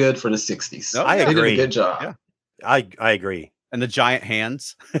darn good for the 60s. I agree. They did a good job. Yeah. I agree. And the giant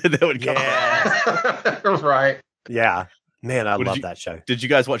hands that would come. Right. Yeah. Man, I love that show. Did you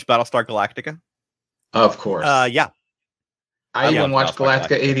guys watch Battlestar Galactica? Of course. Yeah. I even watched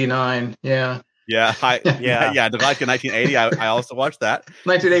Galactica 89. Yeah. Yeah. The Galactica 1980. I also watched that.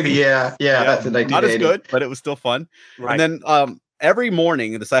 1980. Yeah. That's a 1980. Not as good, but it was still fun. Right. And then every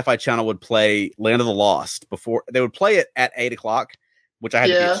morning, the Sci-Fi Channel would play Land of the Lost before they would play it at 8:00, which I had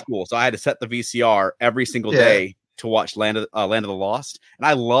to be at school. So I had to set the VCR every single day to watch Land of the Lost. And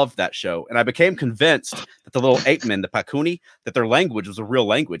I loved that show. And I became convinced that the little ape men, the Pakuni, that their language was a real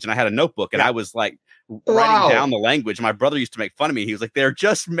language. And I had a notebook and I was like writing down the language. My brother used to make fun of me. He was like, they're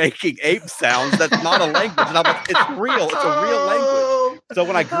just making ape sounds. That's not a language. And I'm like, it's real. It's a real language. So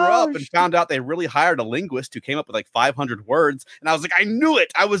when I grew up and found out they really hired a linguist who came up with like 500 words, and I was like, I knew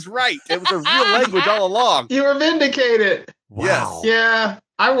it. I was right. It was a real language all along. You were vindicated. Wow. Yes. Yeah.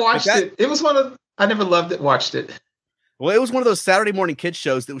 I watched it. It was I never loved it, watched it. Well, it was one of those Saturday morning kids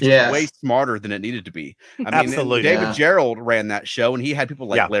shows that was just way smarter than it needed to be. I mean, absolutely. David Gerald ran that show, and he had people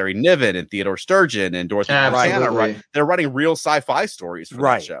like Larry Niven and Theodore Sturgeon and Dorothy Rosanna. They're writing real sci-fi stories for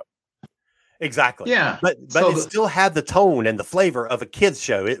that show. Exactly. Yeah. But it still had the tone and the flavor of a kid's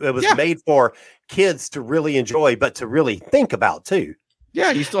show. It was made for kids to really enjoy, but to really think about too.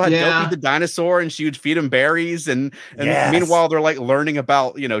 Yeah, you still had Dopey the dinosaur, and she would feed him berries, and meanwhile they're like learning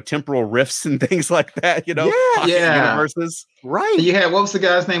about temporal rifts and things like that. Universes. Right. You had, what was the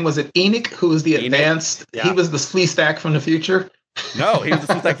guy's name? Was it Enoch, who was the advanced? Yeah. He was the flea stack from the future. No, he was the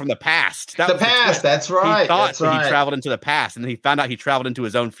flea stack from the past. That's right. He thought that he traveled into the past, and then he found out he traveled into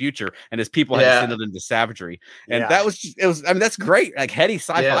his own future, and his people had descended into savagery. And that was that's great, like heady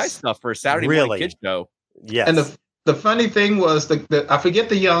sci-fi stuff for a Saturday morning kid show. Yes. And the funny thing was I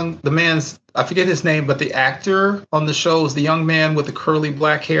forget I forget his name, but the actor on the show was the young man with the curly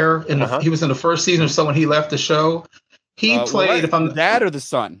black hair. And he was in the first season or so when he left the show. He played the dad or the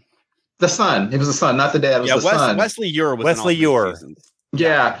son? The son. It was the son, not the dad. It was the son. Wesley Ure was Wesley Ure.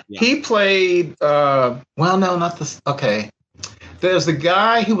 Yeah. He played okay. There's the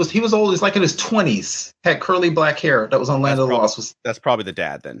guy who was old, he's like in his 20s, had curly black hair that was on Land of the Lost. That's probably the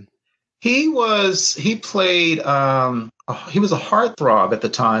dad then. He played he was a heartthrob at the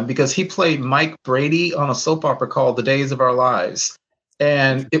time because he played Mike Brady on a soap opera called The Days of Our Lives.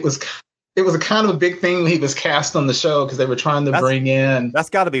 And it was a kind of a big thing when he was cast on the show because they were trying to bring in. That's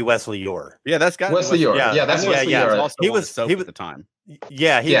got to be Wesley Ure. Yeah, that's got Wesley Ure. Yeah, that's Wesley Ure. He was at the time.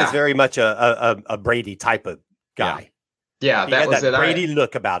 Yeah, he was very much a Brady type of guy. Yeah, that was that Brady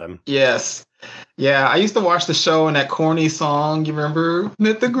look about him. Yes. Yeah, I used to watch the show and that corny song. You remember?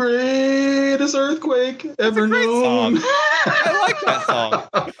 Met the greatest earthquake ever known. I like that song.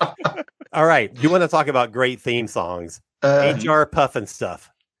 All right, you want to talk about great theme songs? HR Puffin stuff.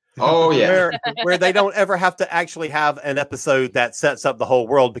 Oh yeah, where they don't ever have to actually have an episode that sets up the whole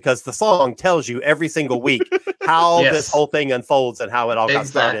world because the song tells you every single week how this whole thing unfolds and how it all got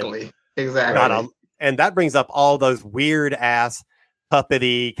started. Exactly. And that brings up all those weird ass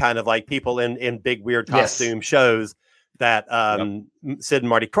puppety kind of like people in big weird costume shows that Sid and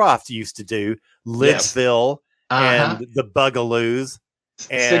Marty Krofft used to do. Lidsville and the Bugaloos.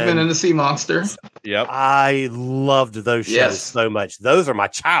 Sigmund and the Sea Monster. Yep. I loved those shows so much. Those are my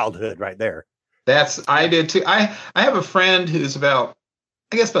childhood right there. I did too. I have a friend who's about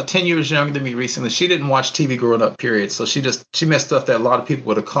 10 years younger than me recently. She didn't watch TV growing up, period. So she missed stuff that a lot of people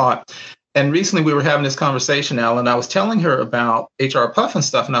would have caught. And recently we were having this conversation, Alan. I was telling her about HR Puffin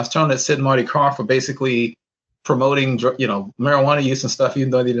stuff, and I was telling her that Sid and Marty Krofft were basically promoting, marijuana use and stuff,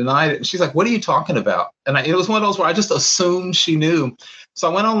 even though they denied it. And she's like, "What are you talking about?" And it was one of those where I just assumed she knew.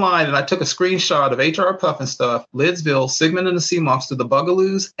 So I went online and I took a screenshot of HR Puffin stuff, Lidsville, Sigmund and the Sea Monster, the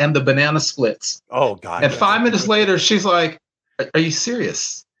Bugaloos, and the Banana Splits. Oh God! And 5 minutes later, she's like, "Are you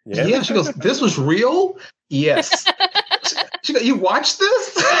serious?" Yeah. She goes, "This was real?" Yes. She goes, "You watched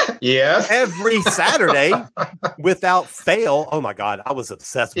this?" Yes. Every Saturday without fail. Oh my God. I was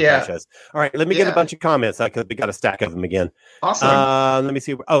obsessed with that shows. All right. Let me get a bunch of comments because we got a stack of them again. Awesome. Let me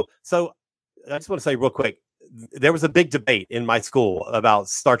see. Oh, so I just want to say real quick. There was a big debate in my school about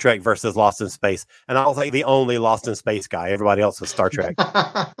Star Trek versus Lost in Space. And I was like the only Lost in Space guy. Everybody else was Star Trek.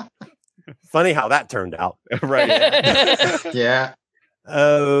 Funny how that turned out. Right. Yeah.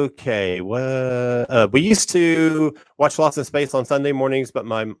 Okay, we used to watch Lost in Space on Sunday mornings,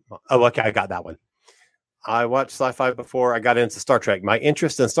 but I got that one. I watched sci-fi before I got into Star Trek. My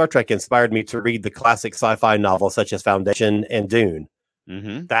interest in Star Trek inspired me to read the classic sci-fi novels such as Foundation and Dune.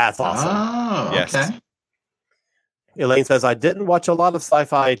 Mm-hmm. That's awesome. Oh, yes. Okay. Elaine says, I didn't watch a lot of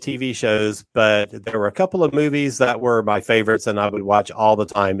sci-fi TV shows, but there were a couple of movies that were my favorites and I would watch all the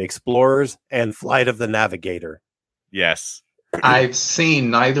time. Explorers and Flight of the Navigator. Yes. I've seen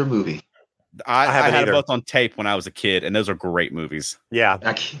neither movie. I had both on tape when I was a kid, and those are great movies. Yeah.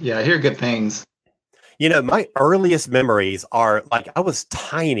 I hear good things. My earliest memories are like I was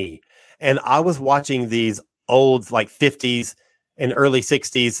tiny and I was watching these old like 50s and early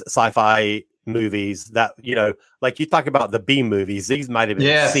 60s sci-fi movies that, like you talk about the B movies. These might have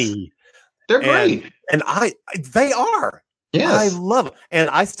been C. They're great. And they are. Yes. I love them. And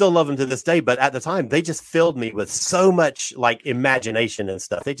I still love them to this day. But at the time, they just filled me with so much like imagination and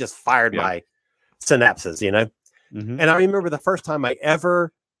stuff. They just fired my synapses, Mm-hmm. And I remember the first time I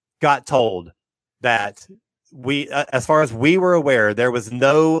ever got told that as far as we were aware, there was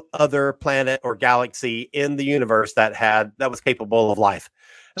no other planet or galaxy in the universe that was capable of life.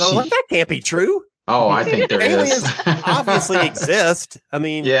 And I was like, that can't be true. Oh, I think there Aliens is. obviously exist. I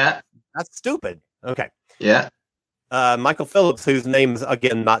mean, that's stupid. Okay. Yeah. Michael Phillips, whose name's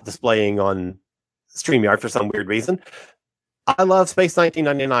again not displaying on StreamYard for some weird reason. I love Space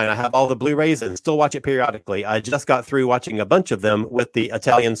 1999. I have all the Blu-rays and still watch it periodically. I just got through watching a bunch of them with the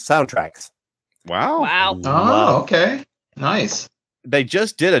Italian soundtracks. Wow. Oh, okay. Nice. They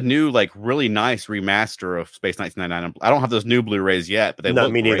just did a new, like, really nice remaster of Space 1999. I don't have those new Blu-rays yet, but they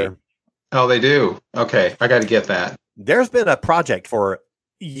look me great. neither. Oh, they do. Okay, I got to get that. there's been a project for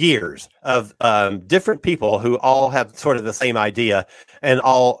years of different people who all have sort of the same idea, and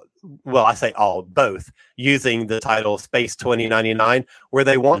all, well, I say all, both, using the title Space 2099, where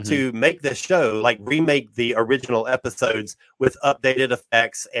they want to make this show, like remake the original episodes with updated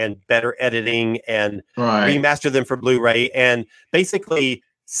effects and better editing and remaster them for Blu-ray and basically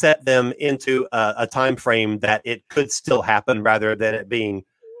set them into a time frame that it could still happen rather than it being,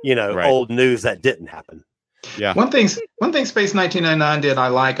 old news that didn't happen. Yeah. One thing Space 1999 did I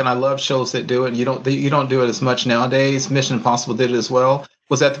like, and I love shows that do it. And you don't do it as much nowadays. Mission Impossible did it as well.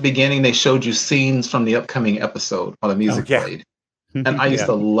 Was at the beginning they showed you scenes from the upcoming episode while the music played, and I used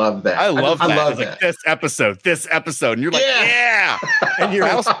to love that. I love that. Like, this episode, and you're like, yeah. And you're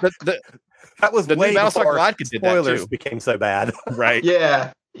that was the way new Battlestar before Galactica did that spoilers too. became so bad. Right.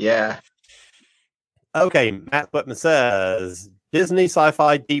 Yeah. Okay, Matt Putman says Disney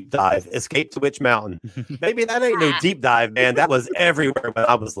sci-fi deep dive, Escape to Witch Mountain. Maybe that ain't no deep dive, man. That was everywhere when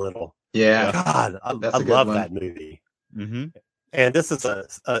I was little. Yeah. God, I love that movie. Mm-hmm. And this is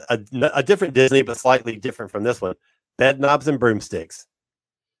a different Disney, but slightly different from this one. Bedknobs and Broomsticks.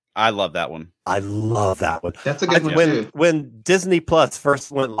 I love that one. I love that one. That's a good one too. When Disney Plus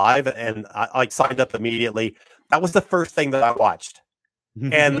first went live and I signed up immediately, that was the first thing that I watched.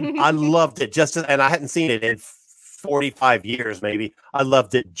 And I loved it and I hadn't seen it in 45 years, maybe. I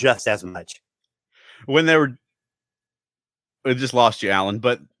loved it just as much. When they were, I just lost you, Alan,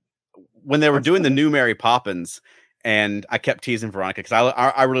 but when they were doing the new Mary Poppins, and I kept teasing Veronica because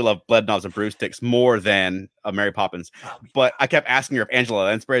I really love Bedknobs and Broomsticks more than Mary Poppins, but I kept asking her if Angela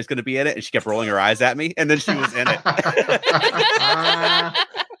Lansbury is going to be in it, and she kept rolling her eyes at me, and then she was in it.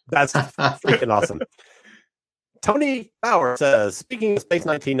 That's freaking awesome. Tony Bauer says, speaking of Space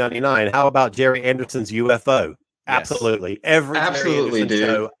 1999, how about Jerry Anderson's UFO? Yes. Absolutely. Every Jerry Anderson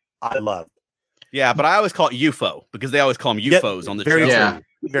show I love. Yeah, but I always call it UFO because they always call them UFOs on the show. Yeah.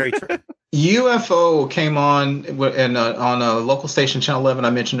 Very true. UFO came on on a local station, Channel 11, I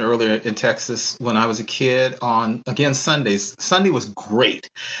mentioned earlier in Texas when I was a kid on, again, Sundays. Sunday was great.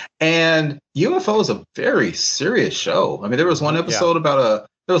 And UFO is a very serious show. I mean, there was one episode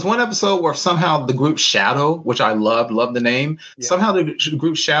there was one episode where somehow the group Shadow, which I loved the name, somehow the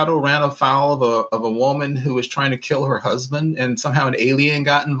group Shadow ran afoul of a woman who was trying to kill her husband, and somehow an alien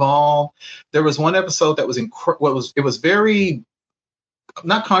got involved. There was one episode that was it was very,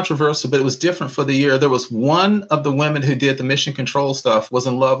 not controversial, but it was different for the year. There was one of the women who did the mission control stuff was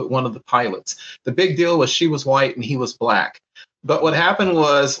in love with one of the pilots. The big deal was she was white and he was black. But what happened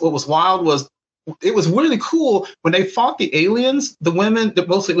was, what was wild was, it was really cool when they fought the aliens. The women,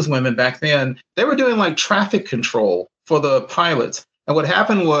 mostly it was women back then, they were doing like traffic control for the pilots. And what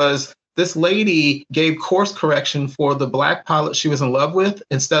happened was, this lady gave course correction for the black pilot she was in love with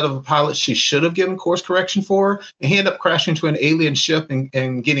instead of a pilot she should have given course correction for. And he ended up crashing into an alien ship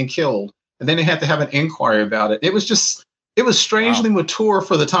and getting killed. And then they had to have an inquiry about it. It was strangely mature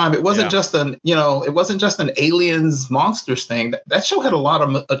for the time. It wasn't just it wasn't just an aliens monsters thing. That show had a lot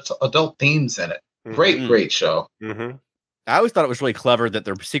of adult themes in it. Great show. Mm-hmm. I always thought it was really clever that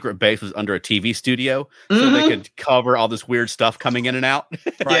their secret base was under a TV studio, so they could cover all this weird stuff coming in and out,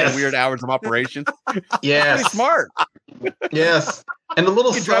 right? Weird hours of operation. Yes, pretty smart. Yes, and the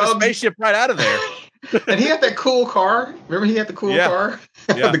little drive a spaceship right out of there. And he had that cool car. Remember, he had the cool car,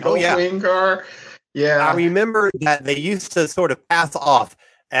 the Goldwing car. Yeah, I remember that they used to sort of pass off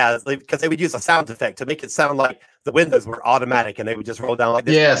as because they would use a sound effect to make it sound like the windows were automatic, and they would just roll down like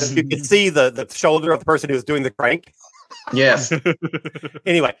this. Yes, you could see the shoulder of the person who was doing the crank. Yes.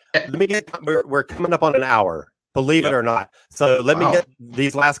 Anyway, we're coming up on an hour, believe it or not. So let me get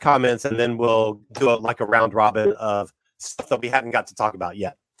these last comments, and then we'll do a round robin of stuff that we haven't got to talk about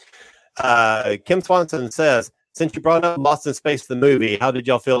yet. Kim Swanson says, since you brought up Lost in Space, the movie, how did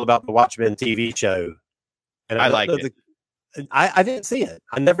y'all feel about the Watchmen TV show? And I liked it. I didn't see it.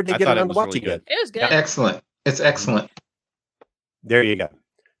 I never did get around to watching it. It was good. Excellent. It's excellent. There you go.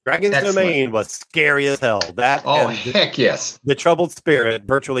 Dragon's Domain was scary as hell. Heck yes. The Troubled Spirit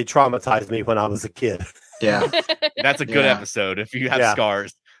virtually traumatized me when I was a kid. Yeah. That's a good episode if you have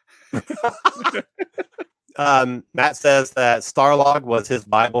scars. Matt says that Starlog was his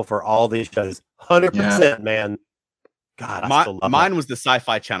Bible for all these shows. 100%, man. God, I still love mine was the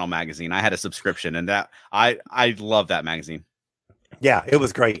Sci-Fi Channel magazine. I had a subscription, and that I love that magazine. Yeah, it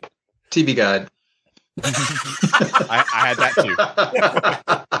was great. TV Guide. I had that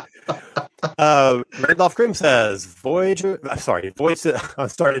too. Randolph Grimm says Voyager. I started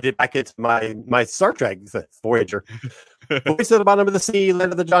it back into my Star Trek. Voyager. Voice to the Bottom of the Sea,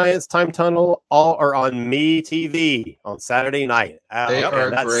 Land of the Giants, Time Tunnel, all are on Me TV on Saturday night. They are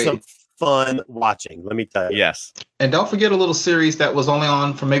that's great. some fun watching. Let me tell you. Yes. And don't forget a little series that was only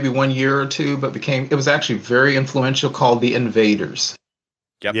on for maybe 1 year or two, but it was actually very influential, called The Invaders.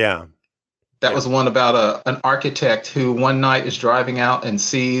 Yep. Yeah. That was one about an architect who one night is driving out and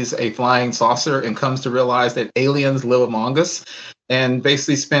sees a flying saucer and comes to realize that aliens live among us, and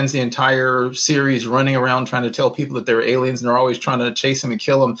basically spends the entire series running around trying to tell people that they're aliens, and they're always trying to chase them and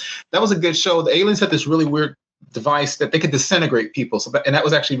kill them. That was a good show. The aliens had this really weird device that they could disintegrate people. And that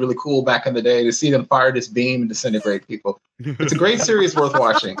was actually really cool back in the day to see them fire this beam and disintegrate people. It's a great series worth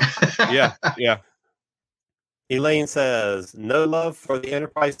watching. Yeah. Elaine says, no love for the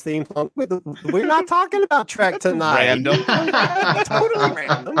Enterprise theme song. We're not talking about Trek tonight. Random. Totally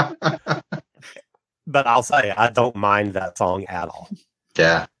random. But I'll say, I don't mind that song at all.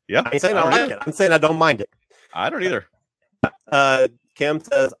 Yeah. Yeah. I ain't saying I like it. I'm saying I don't mind it. I don't either. Kim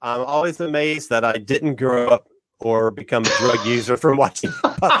says, I'm always amazed that I didn't grow up or become a drug user from watching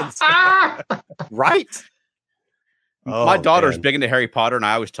Puffin stuff. Right? My daughter's big into Harry Potter, and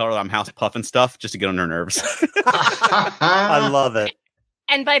I always tell her that I'm house puffing stuff just to get on her nerves. I love it.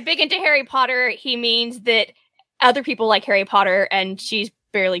 And by big into Harry Potter, he means that other people like Harry Potter, and she's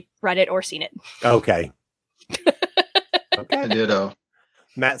barely read it or seen it. Okay. Okay. Ditto.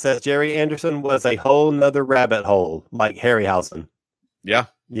 Matt says Jerry Anderson was a whole nother rabbit hole, like Harryhausen. Yeah.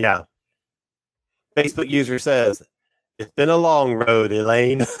 Yeah. Facebook user says, it's been a long road,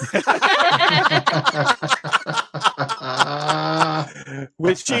 Elaine.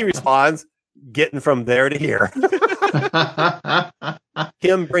 Which she responds, getting from there to here.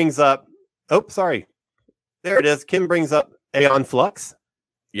 Kim brings up, there it is. Kim brings up Aeon Flux.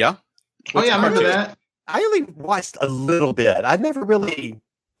 Yeah. Oh, yeah, I remember that. I only watched a little bit. I never really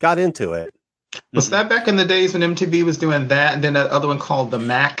got into it. Was that back in the days when MTV was doing that, and then that other one called The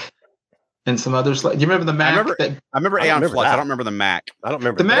Mac and some others? Do you remember The Mac? I remember Aeon Flux. I don't remember The Mac. I don't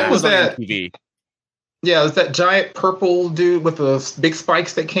remember The Mac. Was that MTV? Yeah, it was that giant purple dude with the big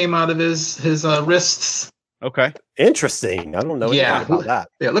spikes that came out of his wrists. Okay. Interesting. I don't know anything about that.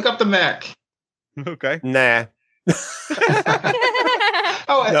 Yeah, look up The Mac. Okay. Nah.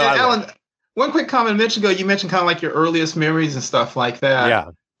 Oh, and Alan, one quick comment a minute ago, you mentioned kind of like your earliest memories and stuff like that.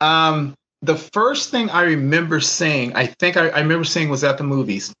 Yeah. The first thing I remember seeing, I think I remember seeing, was at the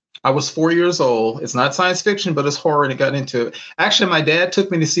movies. I was 4 years old. It's not science fiction, but it's horror, and it got into it. Actually, my dad took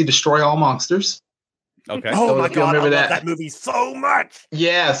me to see Destroy All Monsters. Okay. Oh my God, I love that movie so much.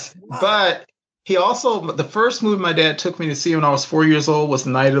 Yes, but he also, the first movie my dad took me to see when I was 4 years old was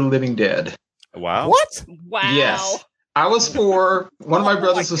Night of the Living Dead. Wow. What? Wow. Yes. I was 4. One of my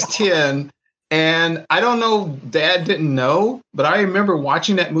brothers was 10. And I don't know, Dad didn't know, but I remember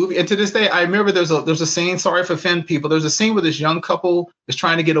watching that movie. And to this day, I remember there's a scene, sorry for offending people, there's a scene where this young couple is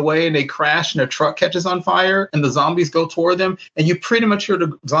trying to get away and they crash and their truck catches on fire and the zombies go toward them. And you pretty much hear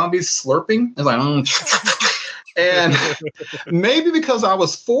the zombies slurping. It's like, And maybe because I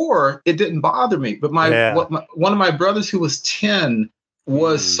was 4, it didn't bother me. But one of my brothers who was 10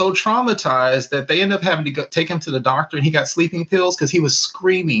 was so traumatized that they ended up having to take him to the doctor, and he got sleeping pills because he was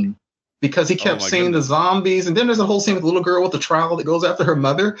screaming because he kept seeing the zombies. And then there's a whole scene with a little girl with a trowel that goes after her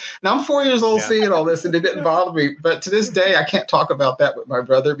mother. Now I'm 4 years old seeing all this, and it didn't bother me. But to this day, I can't talk about that with my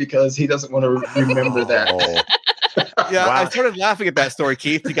brother because he doesn't want to remember that. Yeah, wow. I started laughing at that story,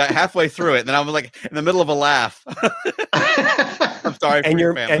 Keith. You got halfway through it, and then I was like in the middle of a laugh. I'm sorry. And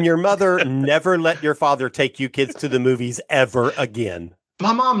your mother never let your father take you kids to the movies ever again.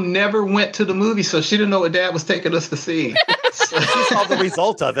 My mom never went to the movie, so she didn't know what Dad was taking us to see. She saw the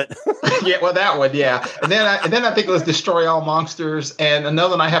result of it. Yeah, well, that one, yeah. And then I think it was Destroy All Monsters, and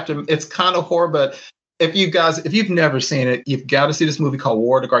another one it's kind of horror, but if you've never seen it, you've got to see this movie called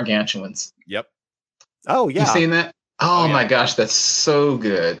War of the Gargantuans. Yep. Oh yeah. You seen that? Oh my gosh, that's so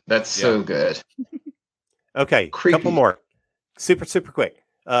good. That's so good. Okay, Creepy. Couple more. Super quick.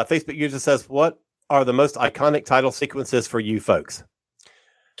 Facebook user says, what are the most iconic title sequences for you folks?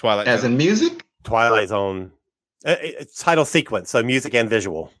 Twilight As Zone. in music? Twilight Zone. Title sequence, so music and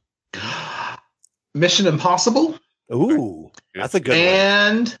visual. Mission Impossible. Ooh, that's a good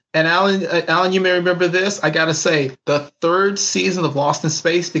one. And Alan, you may remember this. I got to say, the 3rd season of Lost in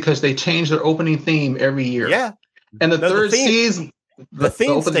Space, because they change their opening theme every year. Yeah. And the season. The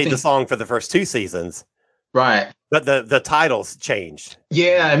theme stayed the song for the first 2 seasons. Right. But the titles changed.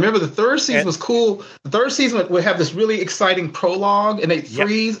 Yeah, I remember the 3rd season was cool. The 3rd season would have this really exciting prologue, and they'd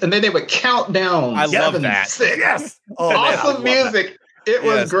freeze, and then they would count down. I love that. 6. Yes. Oh, awesome music. It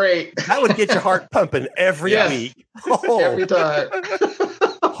was great. That would get your heart pumping every week. Every time.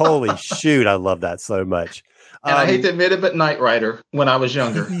 Holy shoot, I love that so much. And I hate to admit it, but Knight Rider, when I was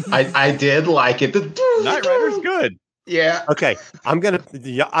younger, I did like it. Knight Rider's good. Yeah. Okay, I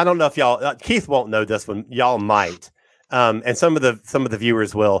don't know if y'all. Keith won't know this one. Y'all might, and some of the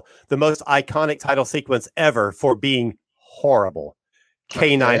viewers will. The most iconic title sequence ever for being horrible.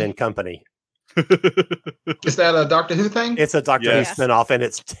 K9 and Company. Is that a Doctor Who thing? It's a Doctor Who spinoff, and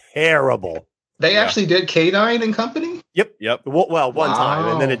it's terrible. They actually did K9 and Company? Yep. Well, one time,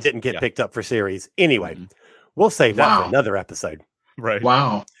 and then it didn't get picked up for series. Anyway, we'll save that for another episode. Right.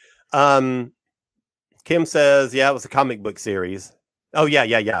 Wow. Kim says, yeah, it was a comic book series. Oh, yeah.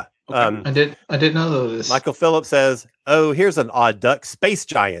 Okay. I didn't know this. Michael Phillips says, oh, here's an odd duck, Space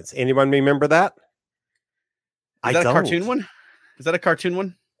Giants. Anyone remember that? Is that a cartoon one? Is that a cartoon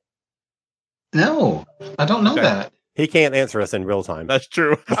one? No, I don't know that. He can't answer us in real time. That's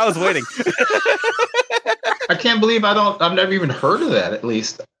true. I was waiting. I can't believe I've never even heard of that, at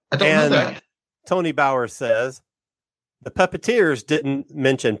least. I don't know that. Tony Bauer says, the Puppeteers didn't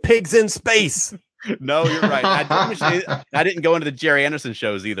mention pigs in space. No, you're right. I didn't go into the Jerry Anderson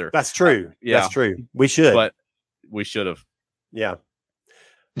shows either. That's true. That's true. We should. But we should have. Yeah.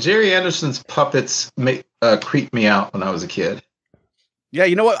 Jerry Anderson's puppets creeped me out when I was a kid. Yeah,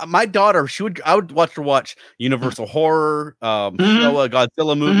 you know what? My daughter, I would watch her watch Universal Horror, Showa,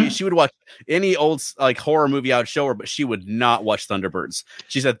 Godzilla movies. She would watch any old horror movie I would show her, but she would not watch Thunderbirds.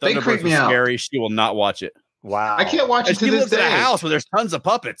 She said Thunderbirds was scary. She will not watch it. Wow. I can't watch it to she this lives day. in a house where there's tons of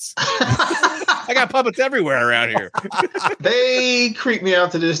puppets. I got puppets everywhere around here. They creep me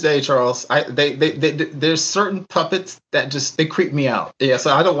out to this day, Charles. There's certain puppets that they creep me out. Yeah,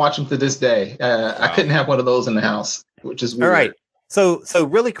 so I don't watch them to this day. I couldn't have one of those in the house, which is weird. All right. So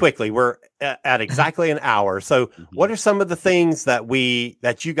really quickly, we're at exactly an hour. So what are some of the things that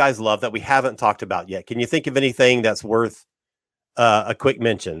you guys love that we haven't talked about yet? Can you think of anything that's worth a quick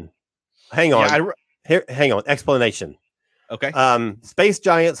mention? Hang on. Hang on. Explanation. Okay. Space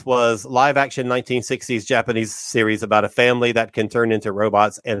Giants was live action 1960s Japanese series about a family that can turn into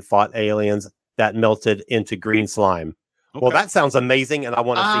robots and fought aliens that melted into green slime. Okay. Well, that sounds amazing, and I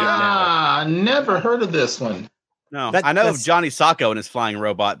want to see it now. I never heard of this one. No, I know of Johnny Sacco and his flying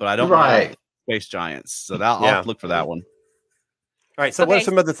robot, but I don't know Space Giants. So I'll have to look for that one. All right. So what are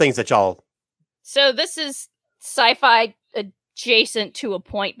some of the things that y'all? So this is sci-fi adjacent to a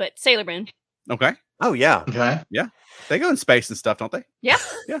point, but Sailor Moon. Okay. Oh yeah. Okay. Yeah. They go in space and stuff, don't they? Yeah.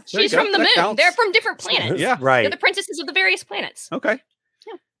 Yeah. She's from the moon. Counts. They're from different planets. Yeah. Right. They're the princesses of the various planets. Okay.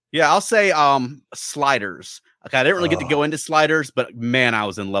 Yeah, I'll say Sliders. Okay, I didn't really get to go into Sliders, but man, I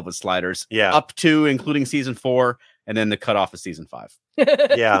was in love with Sliders. Yeah. Up to including season 4 and then the cutoff of season 5.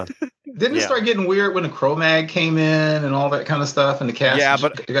 Yeah. Didn't it start getting weird when the Cro-Mag came in and all that kind of stuff and the cast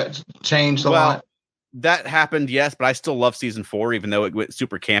got changed a lot? That happened, yes, but I still love season 4, even though it went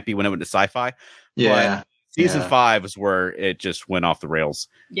super campy when it went to sci-fi. Yeah. But season 5 is where it just went off the rails.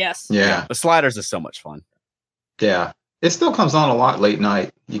 Yes. Yeah. The Sliders is so much fun. Yeah. It still comes on a lot late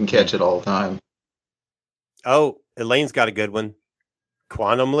night. You can catch it all the time. Oh, Elaine's got a good one.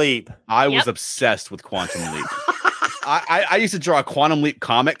 Quantum Leap. I was obsessed with Quantum Leap. I used to draw Quantum Leap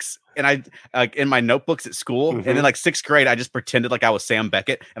comics, and I in my notebooks at school. And in 6th grade, I just pretended like I was Sam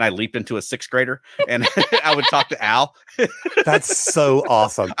Beckett, and I leaped into a 6th grader, and I would talk to Al. That's so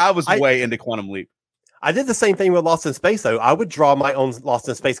awesome. I was way into Quantum Leap. I did the same thing with Lost in Space, though. I would draw my own Lost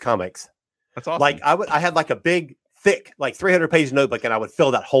in Space comics. That's awesome. I had a big, thick, 300-page notebook, and I would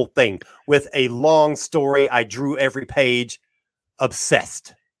fill that whole thing with a long story. I drew every page.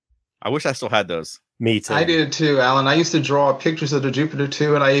 Obsessed. I wish I still had those. Me too. I did too, Alan. I used to draw pictures of the Jupiter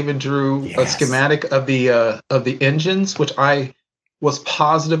 2, and I even drew a schematic of the engines, which I was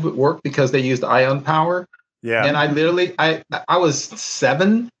positive would work because they used ion power. Yeah. And I was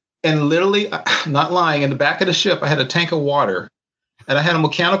 7, and literally, not lying, in the back of the ship, I had a tank of water. And I had a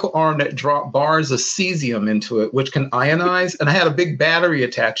mechanical arm that dropped bars of cesium into it, which can ionize. And I had a big battery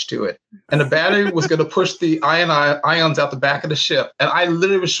attached to it. And the battery was going to push the ions out the back of the ship. And I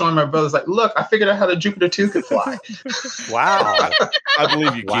literally was showing my brothers, look, I figured out how the Jupiter 2 could fly. Wow. I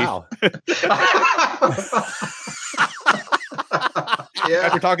believe you, wow. Yeah.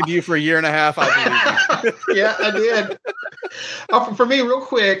 After talking to you for a year and a half, I believe you. Yeah, I did. For me, real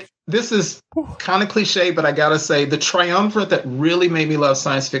quick, this is kind of cliche, but I got to say the triumvirate that really made me love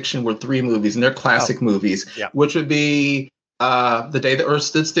science fiction were 3 movies, and they're classic movies, which would be The Day the Earth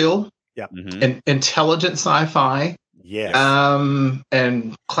Stood Still, and intelligent sci-fi,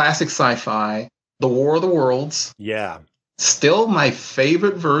 and classic sci-fi, The War of the Worlds. Yeah. Still my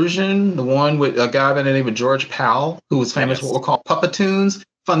favorite version, the one with a guy by the name of George Powell, who was famous for what we'll call Puppetoons.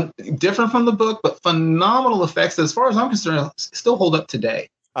 Fun, different from the book, but phenomenal effects. As far as I'm concerned, still hold up today.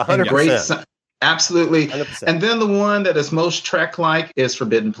 100%. Great, absolutely. 100%. And then the one that is most Trek-like is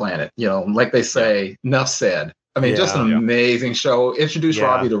Forbidden Planet. Like they say, enough said. I mean, just an amazing show. Introduced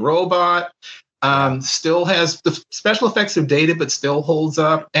Robbie the Robot. Still has the special effects are dated, but still holds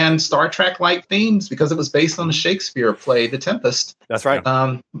up. And Star Trek-like themes because it was based on the Shakespeare play, The Tempest. That's right.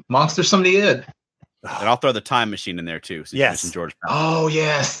 Monsters from the Id. And I'll throw the Time Machine in there too. So yes. George. Oh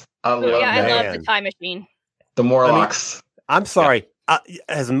yes, I love the Time Machine. The Morlocks. I'm sorry.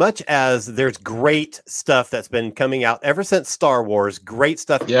 As much as there's great stuff that's been coming out ever since Star Wars, great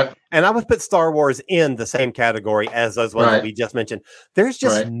stuff. Yep. And I would put Star Wars in the same category as those ones that we just mentioned. There's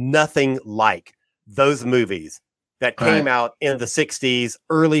just nothing like those movies that came out in the 60s,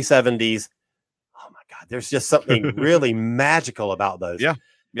 early 70s. Oh my God. There's just something really magical about those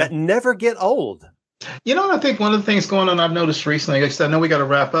that never get old. You know what I think one of the things going on I've noticed recently, I know we got to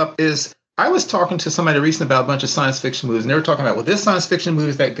wrap up, is I was talking to somebody recently about a bunch of science fiction movies, and they were talking about, well, this science fiction movie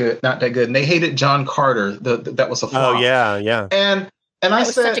is that good, not that good. And they hated John Carter. That was a flop. Oh, yeah. And I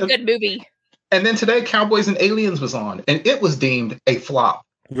said, such a good movie. And then today, Cowboys and Aliens was on, and it was deemed a flop.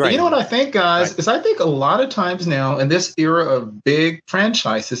 Right. You know what I think, guys, is I think a lot of times now in this era of big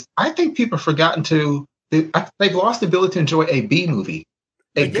franchises, I think people have forgotten they've lost the ability to enjoy a B movie.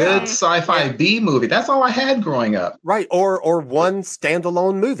 A good sci-fi B movie. That's all I had growing up. Right. Or one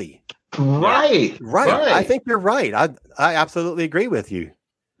standalone movie. Right. I think you're right. I absolutely agree with you.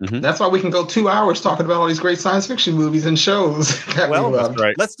 Mm-hmm. That's why we can go 2 hours talking about all these great science fiction movies and shows.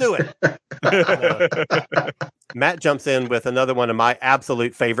 Let's do it. Matt jumps in with another one of my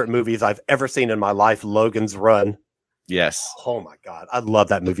absolute favorite movies I've ever seen in my life, Logan's Run. Yes. Oh my God. I love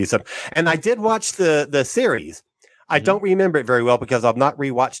that movie. And I did watch the series. I don't remember it very well because I've not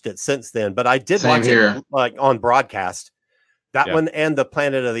rewatched it since then, but I did watch it like on broadcast. That one and the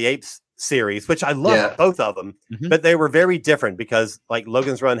Planet of the Apes series, which I love both of them, but they were very different because like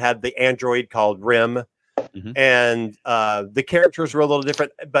Logan's Run had the android called Rim and the characters were a little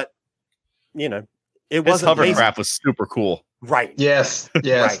different, but you know, it wasn't hovercraft was super cool. Right. Yes.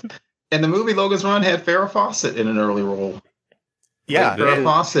 Right. And the movie Logan's Run had Farrah Fawcett in an early role. Yeah, Farrah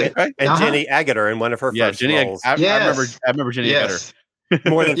Fawcett and Jenny Agutter in one of her first roles. I remember Jenny Agutter.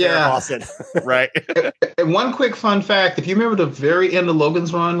 More than Farrah Fawcett. Right. And one quick fun fact, if you remember the very end of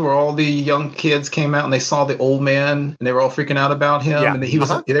Logan's Run where all the young kids came out and they saw the old man and they were all freaking out about him and he was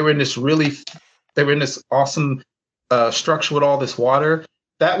they were in this awesome structure with all this water.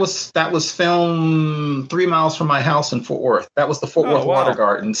 That was filmed 3 miles from my house in Fort Worth. That was the Fort Worth Water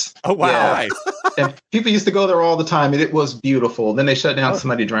Gardens. Oh, wow. Yeah. Nice. And people used to go there all the time, and it was beautiful. Then they shut down,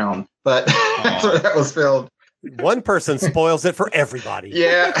 somebody drowned. But that's where that was filmed. One person spoils it for everybody.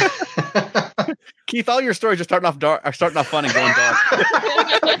 Yeah. Keith, all your stories are starting off fun and going dark.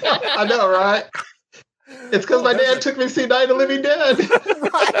 I know, right? It's because my dad took me to see Night of the Living Dead.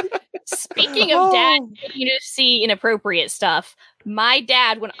 Right. Speaking of dad, you know, see inappropriate stuff. My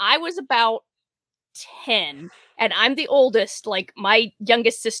dad, when I was about 10, and I'm the oldest, like my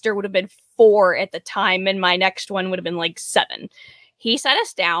youngest sister would have been 4 at the time, and my next one would have been like 7. He sat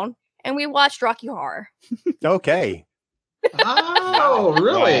us down and we watched Rocky Horror. Okay. Oh,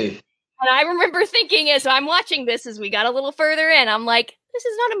 really? And I remember thinking as I'm watching this, as we got a little further in, I'm like, this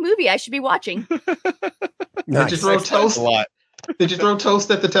is not a movie I should be watching. Did you throw toast? Did you throw toast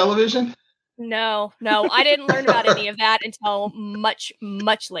at the television? No, I didn't learn about any of that until much,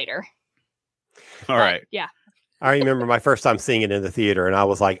 much later. All right. Yeah. I remember my first time seeing it in the theater, and I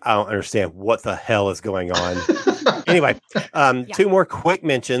was like, I don't understand what the hell is going on. Anyway, 2 more quick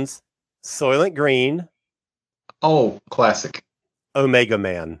mentions. Soylent Green. Oh, classic. Omega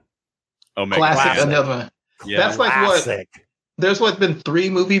Man. Classic. Another one. Yeah. That's like classic. There's been 3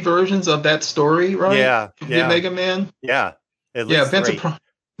 movie versions of that story, right? Yeah. The Omega Man. Yeah. At least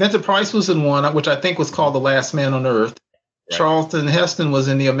Vincent Price was in one, which I think was called The Last Man on Earth. Right. Charlton Heston was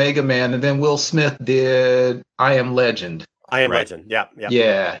in the Omega Man, and then Will Smith did I Am Legend. I Am Legend. Yeah.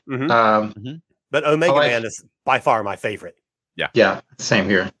 Yeah. But Omega Man is by far my favorite. Yeah. Same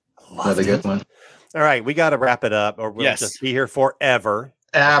here. Another good one. All right, we got to wrap it up, or we'll just be here forever.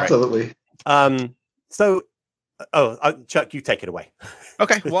 Absolutely. Right. Chuck, you take it away.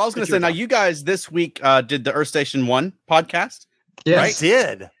 Okay. Well, I was going to say, now you guys this week did the Earth Station 1 podcast. Yes. Right?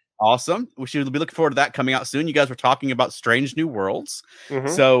 Did. Awesome. We should be looking forward to that coming out soon. You guys were talking about Strange New Worlds.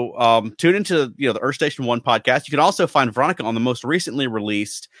 So tune into the Earth Station 1 podcast. You can also find Veronica on the most recently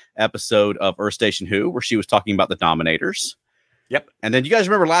released episode of Earth Station Who, where she was talking about the Dominators. Yep. And then you guys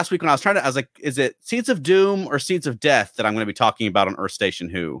remember last week when I was like, is it Seeds of Doom or Seeds of Death that I'm going to be talking about on Earth Station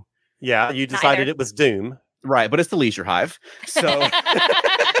Who? Yeah, you decided it was Doom. Right, but it's the Leisure Hive. So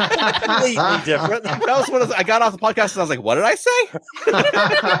Completely different. That was one I got off the podcast and I was like, what did I say?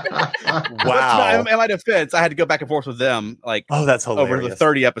 Wow. In my defense, I had to go back and forth with them that's hilarious. over the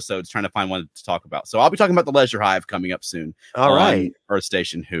 30 episodes trying to find one to talk about. So I'll be talking about the Leisure Hive coming up soon. All right. Earth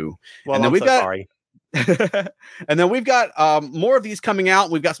Station Who. Well, and then sorry. And then we've got more of these coming out.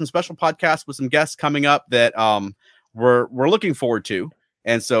 We've got some special podcasts with some guests coming up that we're looking forward to.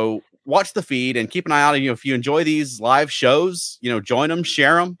 And so watch the feed and keep an eye out. If you enjoy these live shows, join them,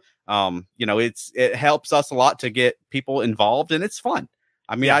 share them. It helps us a lot to get people involved, and it's fun.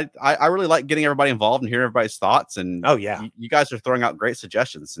 I mean, yeah. I really like getting everybody involved and hearing everybody's thoughts. And you guys are throwing out great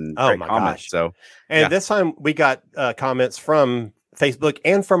suggestions and great comments. Gosh. This time we got comments from Facebook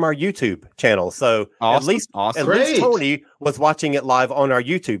and from our YouTube channel. So awesome. At least Tony was watching it live on our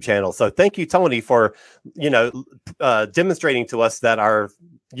YouTube channel. So thank you, Tony, for demonstrating to us that our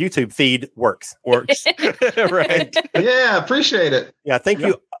YouTube feed works. Right. Yeah, appreciate it. Yeah, thank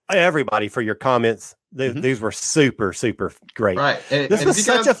you everybody for your comments. These were super, super great. Right. This was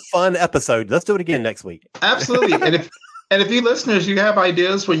such a fun episode. Let's do it again next week. Absolutely. and if you listeners, you have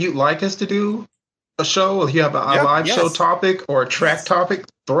ideas where you'd like us to do a show, if you have a live show topic or a track topic,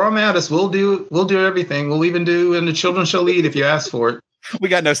 throw them at us. We'll do everything. We'll even do in the children's show lead if you ask for it. We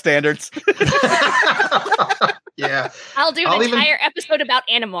got no standards. Yeah. I'll do an entire episode about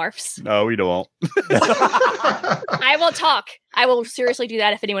Animorphs. No, we don't. I will talk. I will seriously do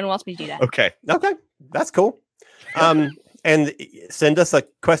that if anyone wants me to do that. Okay. That's cool. And send us a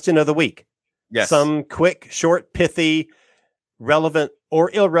question of the week. Yes. Some quick, short, pithy, relevant or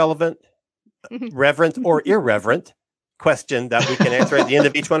irrelevant, reverent or irreverent question that we can answer at the end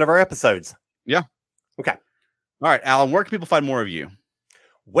of each one of our episodes. Yeah. Okay. All right, Alan, where can people find more of you?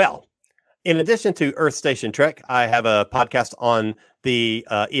 Well, in addition to Earth Station Trek, I have a podcast on the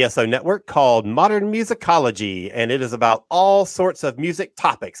ESO network called Modern Musicology, and it is about all sorts of music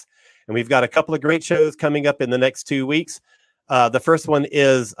topics. And we've got a couple of great shows coming up in the next 2 weeks. The first one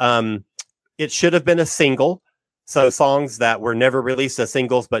is It Should Have Been a Single. So songs that were never released as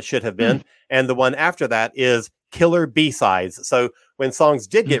singles but should have been. And the one after that is Killer B-Sides. So when songs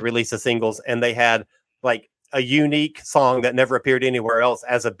did get released as singles and they had like a unique song that never appeared anywhere else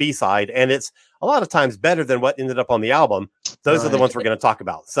as a B-side, and it's a lot of times better than what ended up on the album. Those are the ones we're going to talk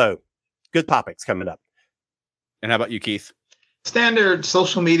about. So good topics coming up. And how about you, Keith? Standard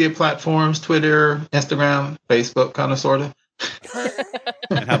social media platforms, Twitter, Instagram, Facebook, kind of, sort of.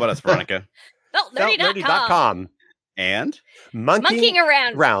 And how about us, Veronica? Feltnerdy.com. And Monkeying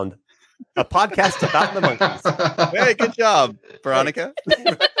Around. A podcast about the monkeys. Hey, good job, Veronica.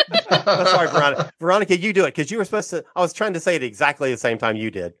 Sorry, Veronica. Veronica, you do it because you were supposed to. I was trying to say it exactly the same time you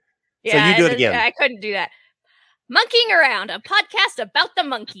did. Yeah, so you do it again. I couldn't do that. Monkeying Around, a podcast about the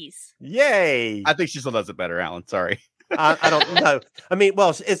monkeys. Yay! I think she still does it better, Alan. Sorry. I don't know. I mean,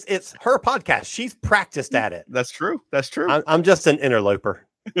 well, it's her podcast. She's practiced at it. That's true. I'm just an interloper.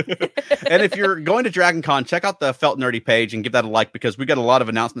 And if you're going to Dragon Con, check out the Felt Nerdy page and give that a like because we got a lot of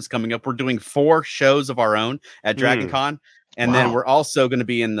announcements coming up. We're doing 4 shows of our own at Dragon Con. And then we're also going to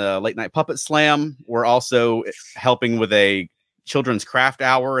be in the Late Night Puppet Slam. We're also helping with a children's craft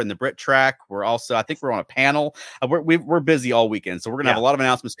hour in the Brit Track. We're also, I think we're on a panel. We're busy all weekend. So we're going to have a lot of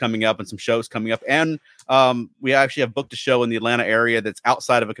announcements coming up and some shows coming up. And we actually have booked a show in the Atlanta area that's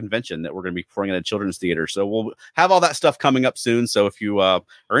outside of a convention that we're going to be performing at a children's theater. So we'll have all that stuff coming up soon. So if you are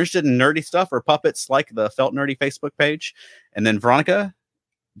interested in nerdy stuff or puppets, like the Felt Nerdy Facebook page. And then Veronica,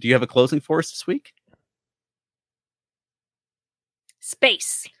 do you have a closing for us this week?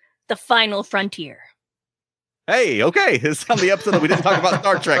 Space, the final frontier. Hey, okay. This is on the episode that we didn't talk about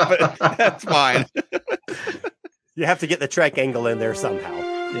Star Trek, but that's fine. You have to get the Trek angle in there somehow.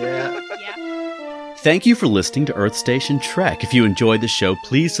 Yeah. Thank you for listening to Earth Station Trek. If you enjoyed the show,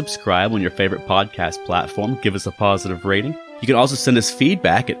 please subscribe on your favorite podcast platform. Give us a positive rating. You can also send us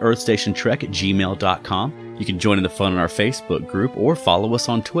feedback at earthstationtrek@gmail.com. You can join in the fun on our Facebook group or follow us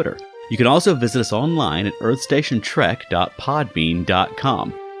on Twitter. You can also visit us online at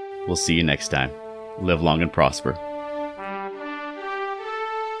earthstationtrek.podbean.com. We'll see you next time. Live long and prosper.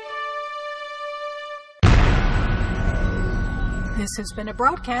 This has been a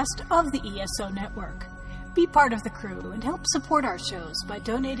broadcast of the ESO Network. Be part of the crew and help support our shows by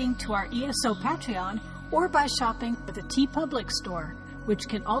donating to our ESO Patreon or by shopping at the TeePublic store, which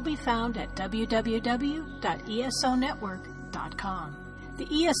can all be found at www.esonetwork.com.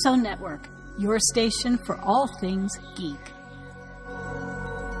 The ESO Network, your station for all things geek.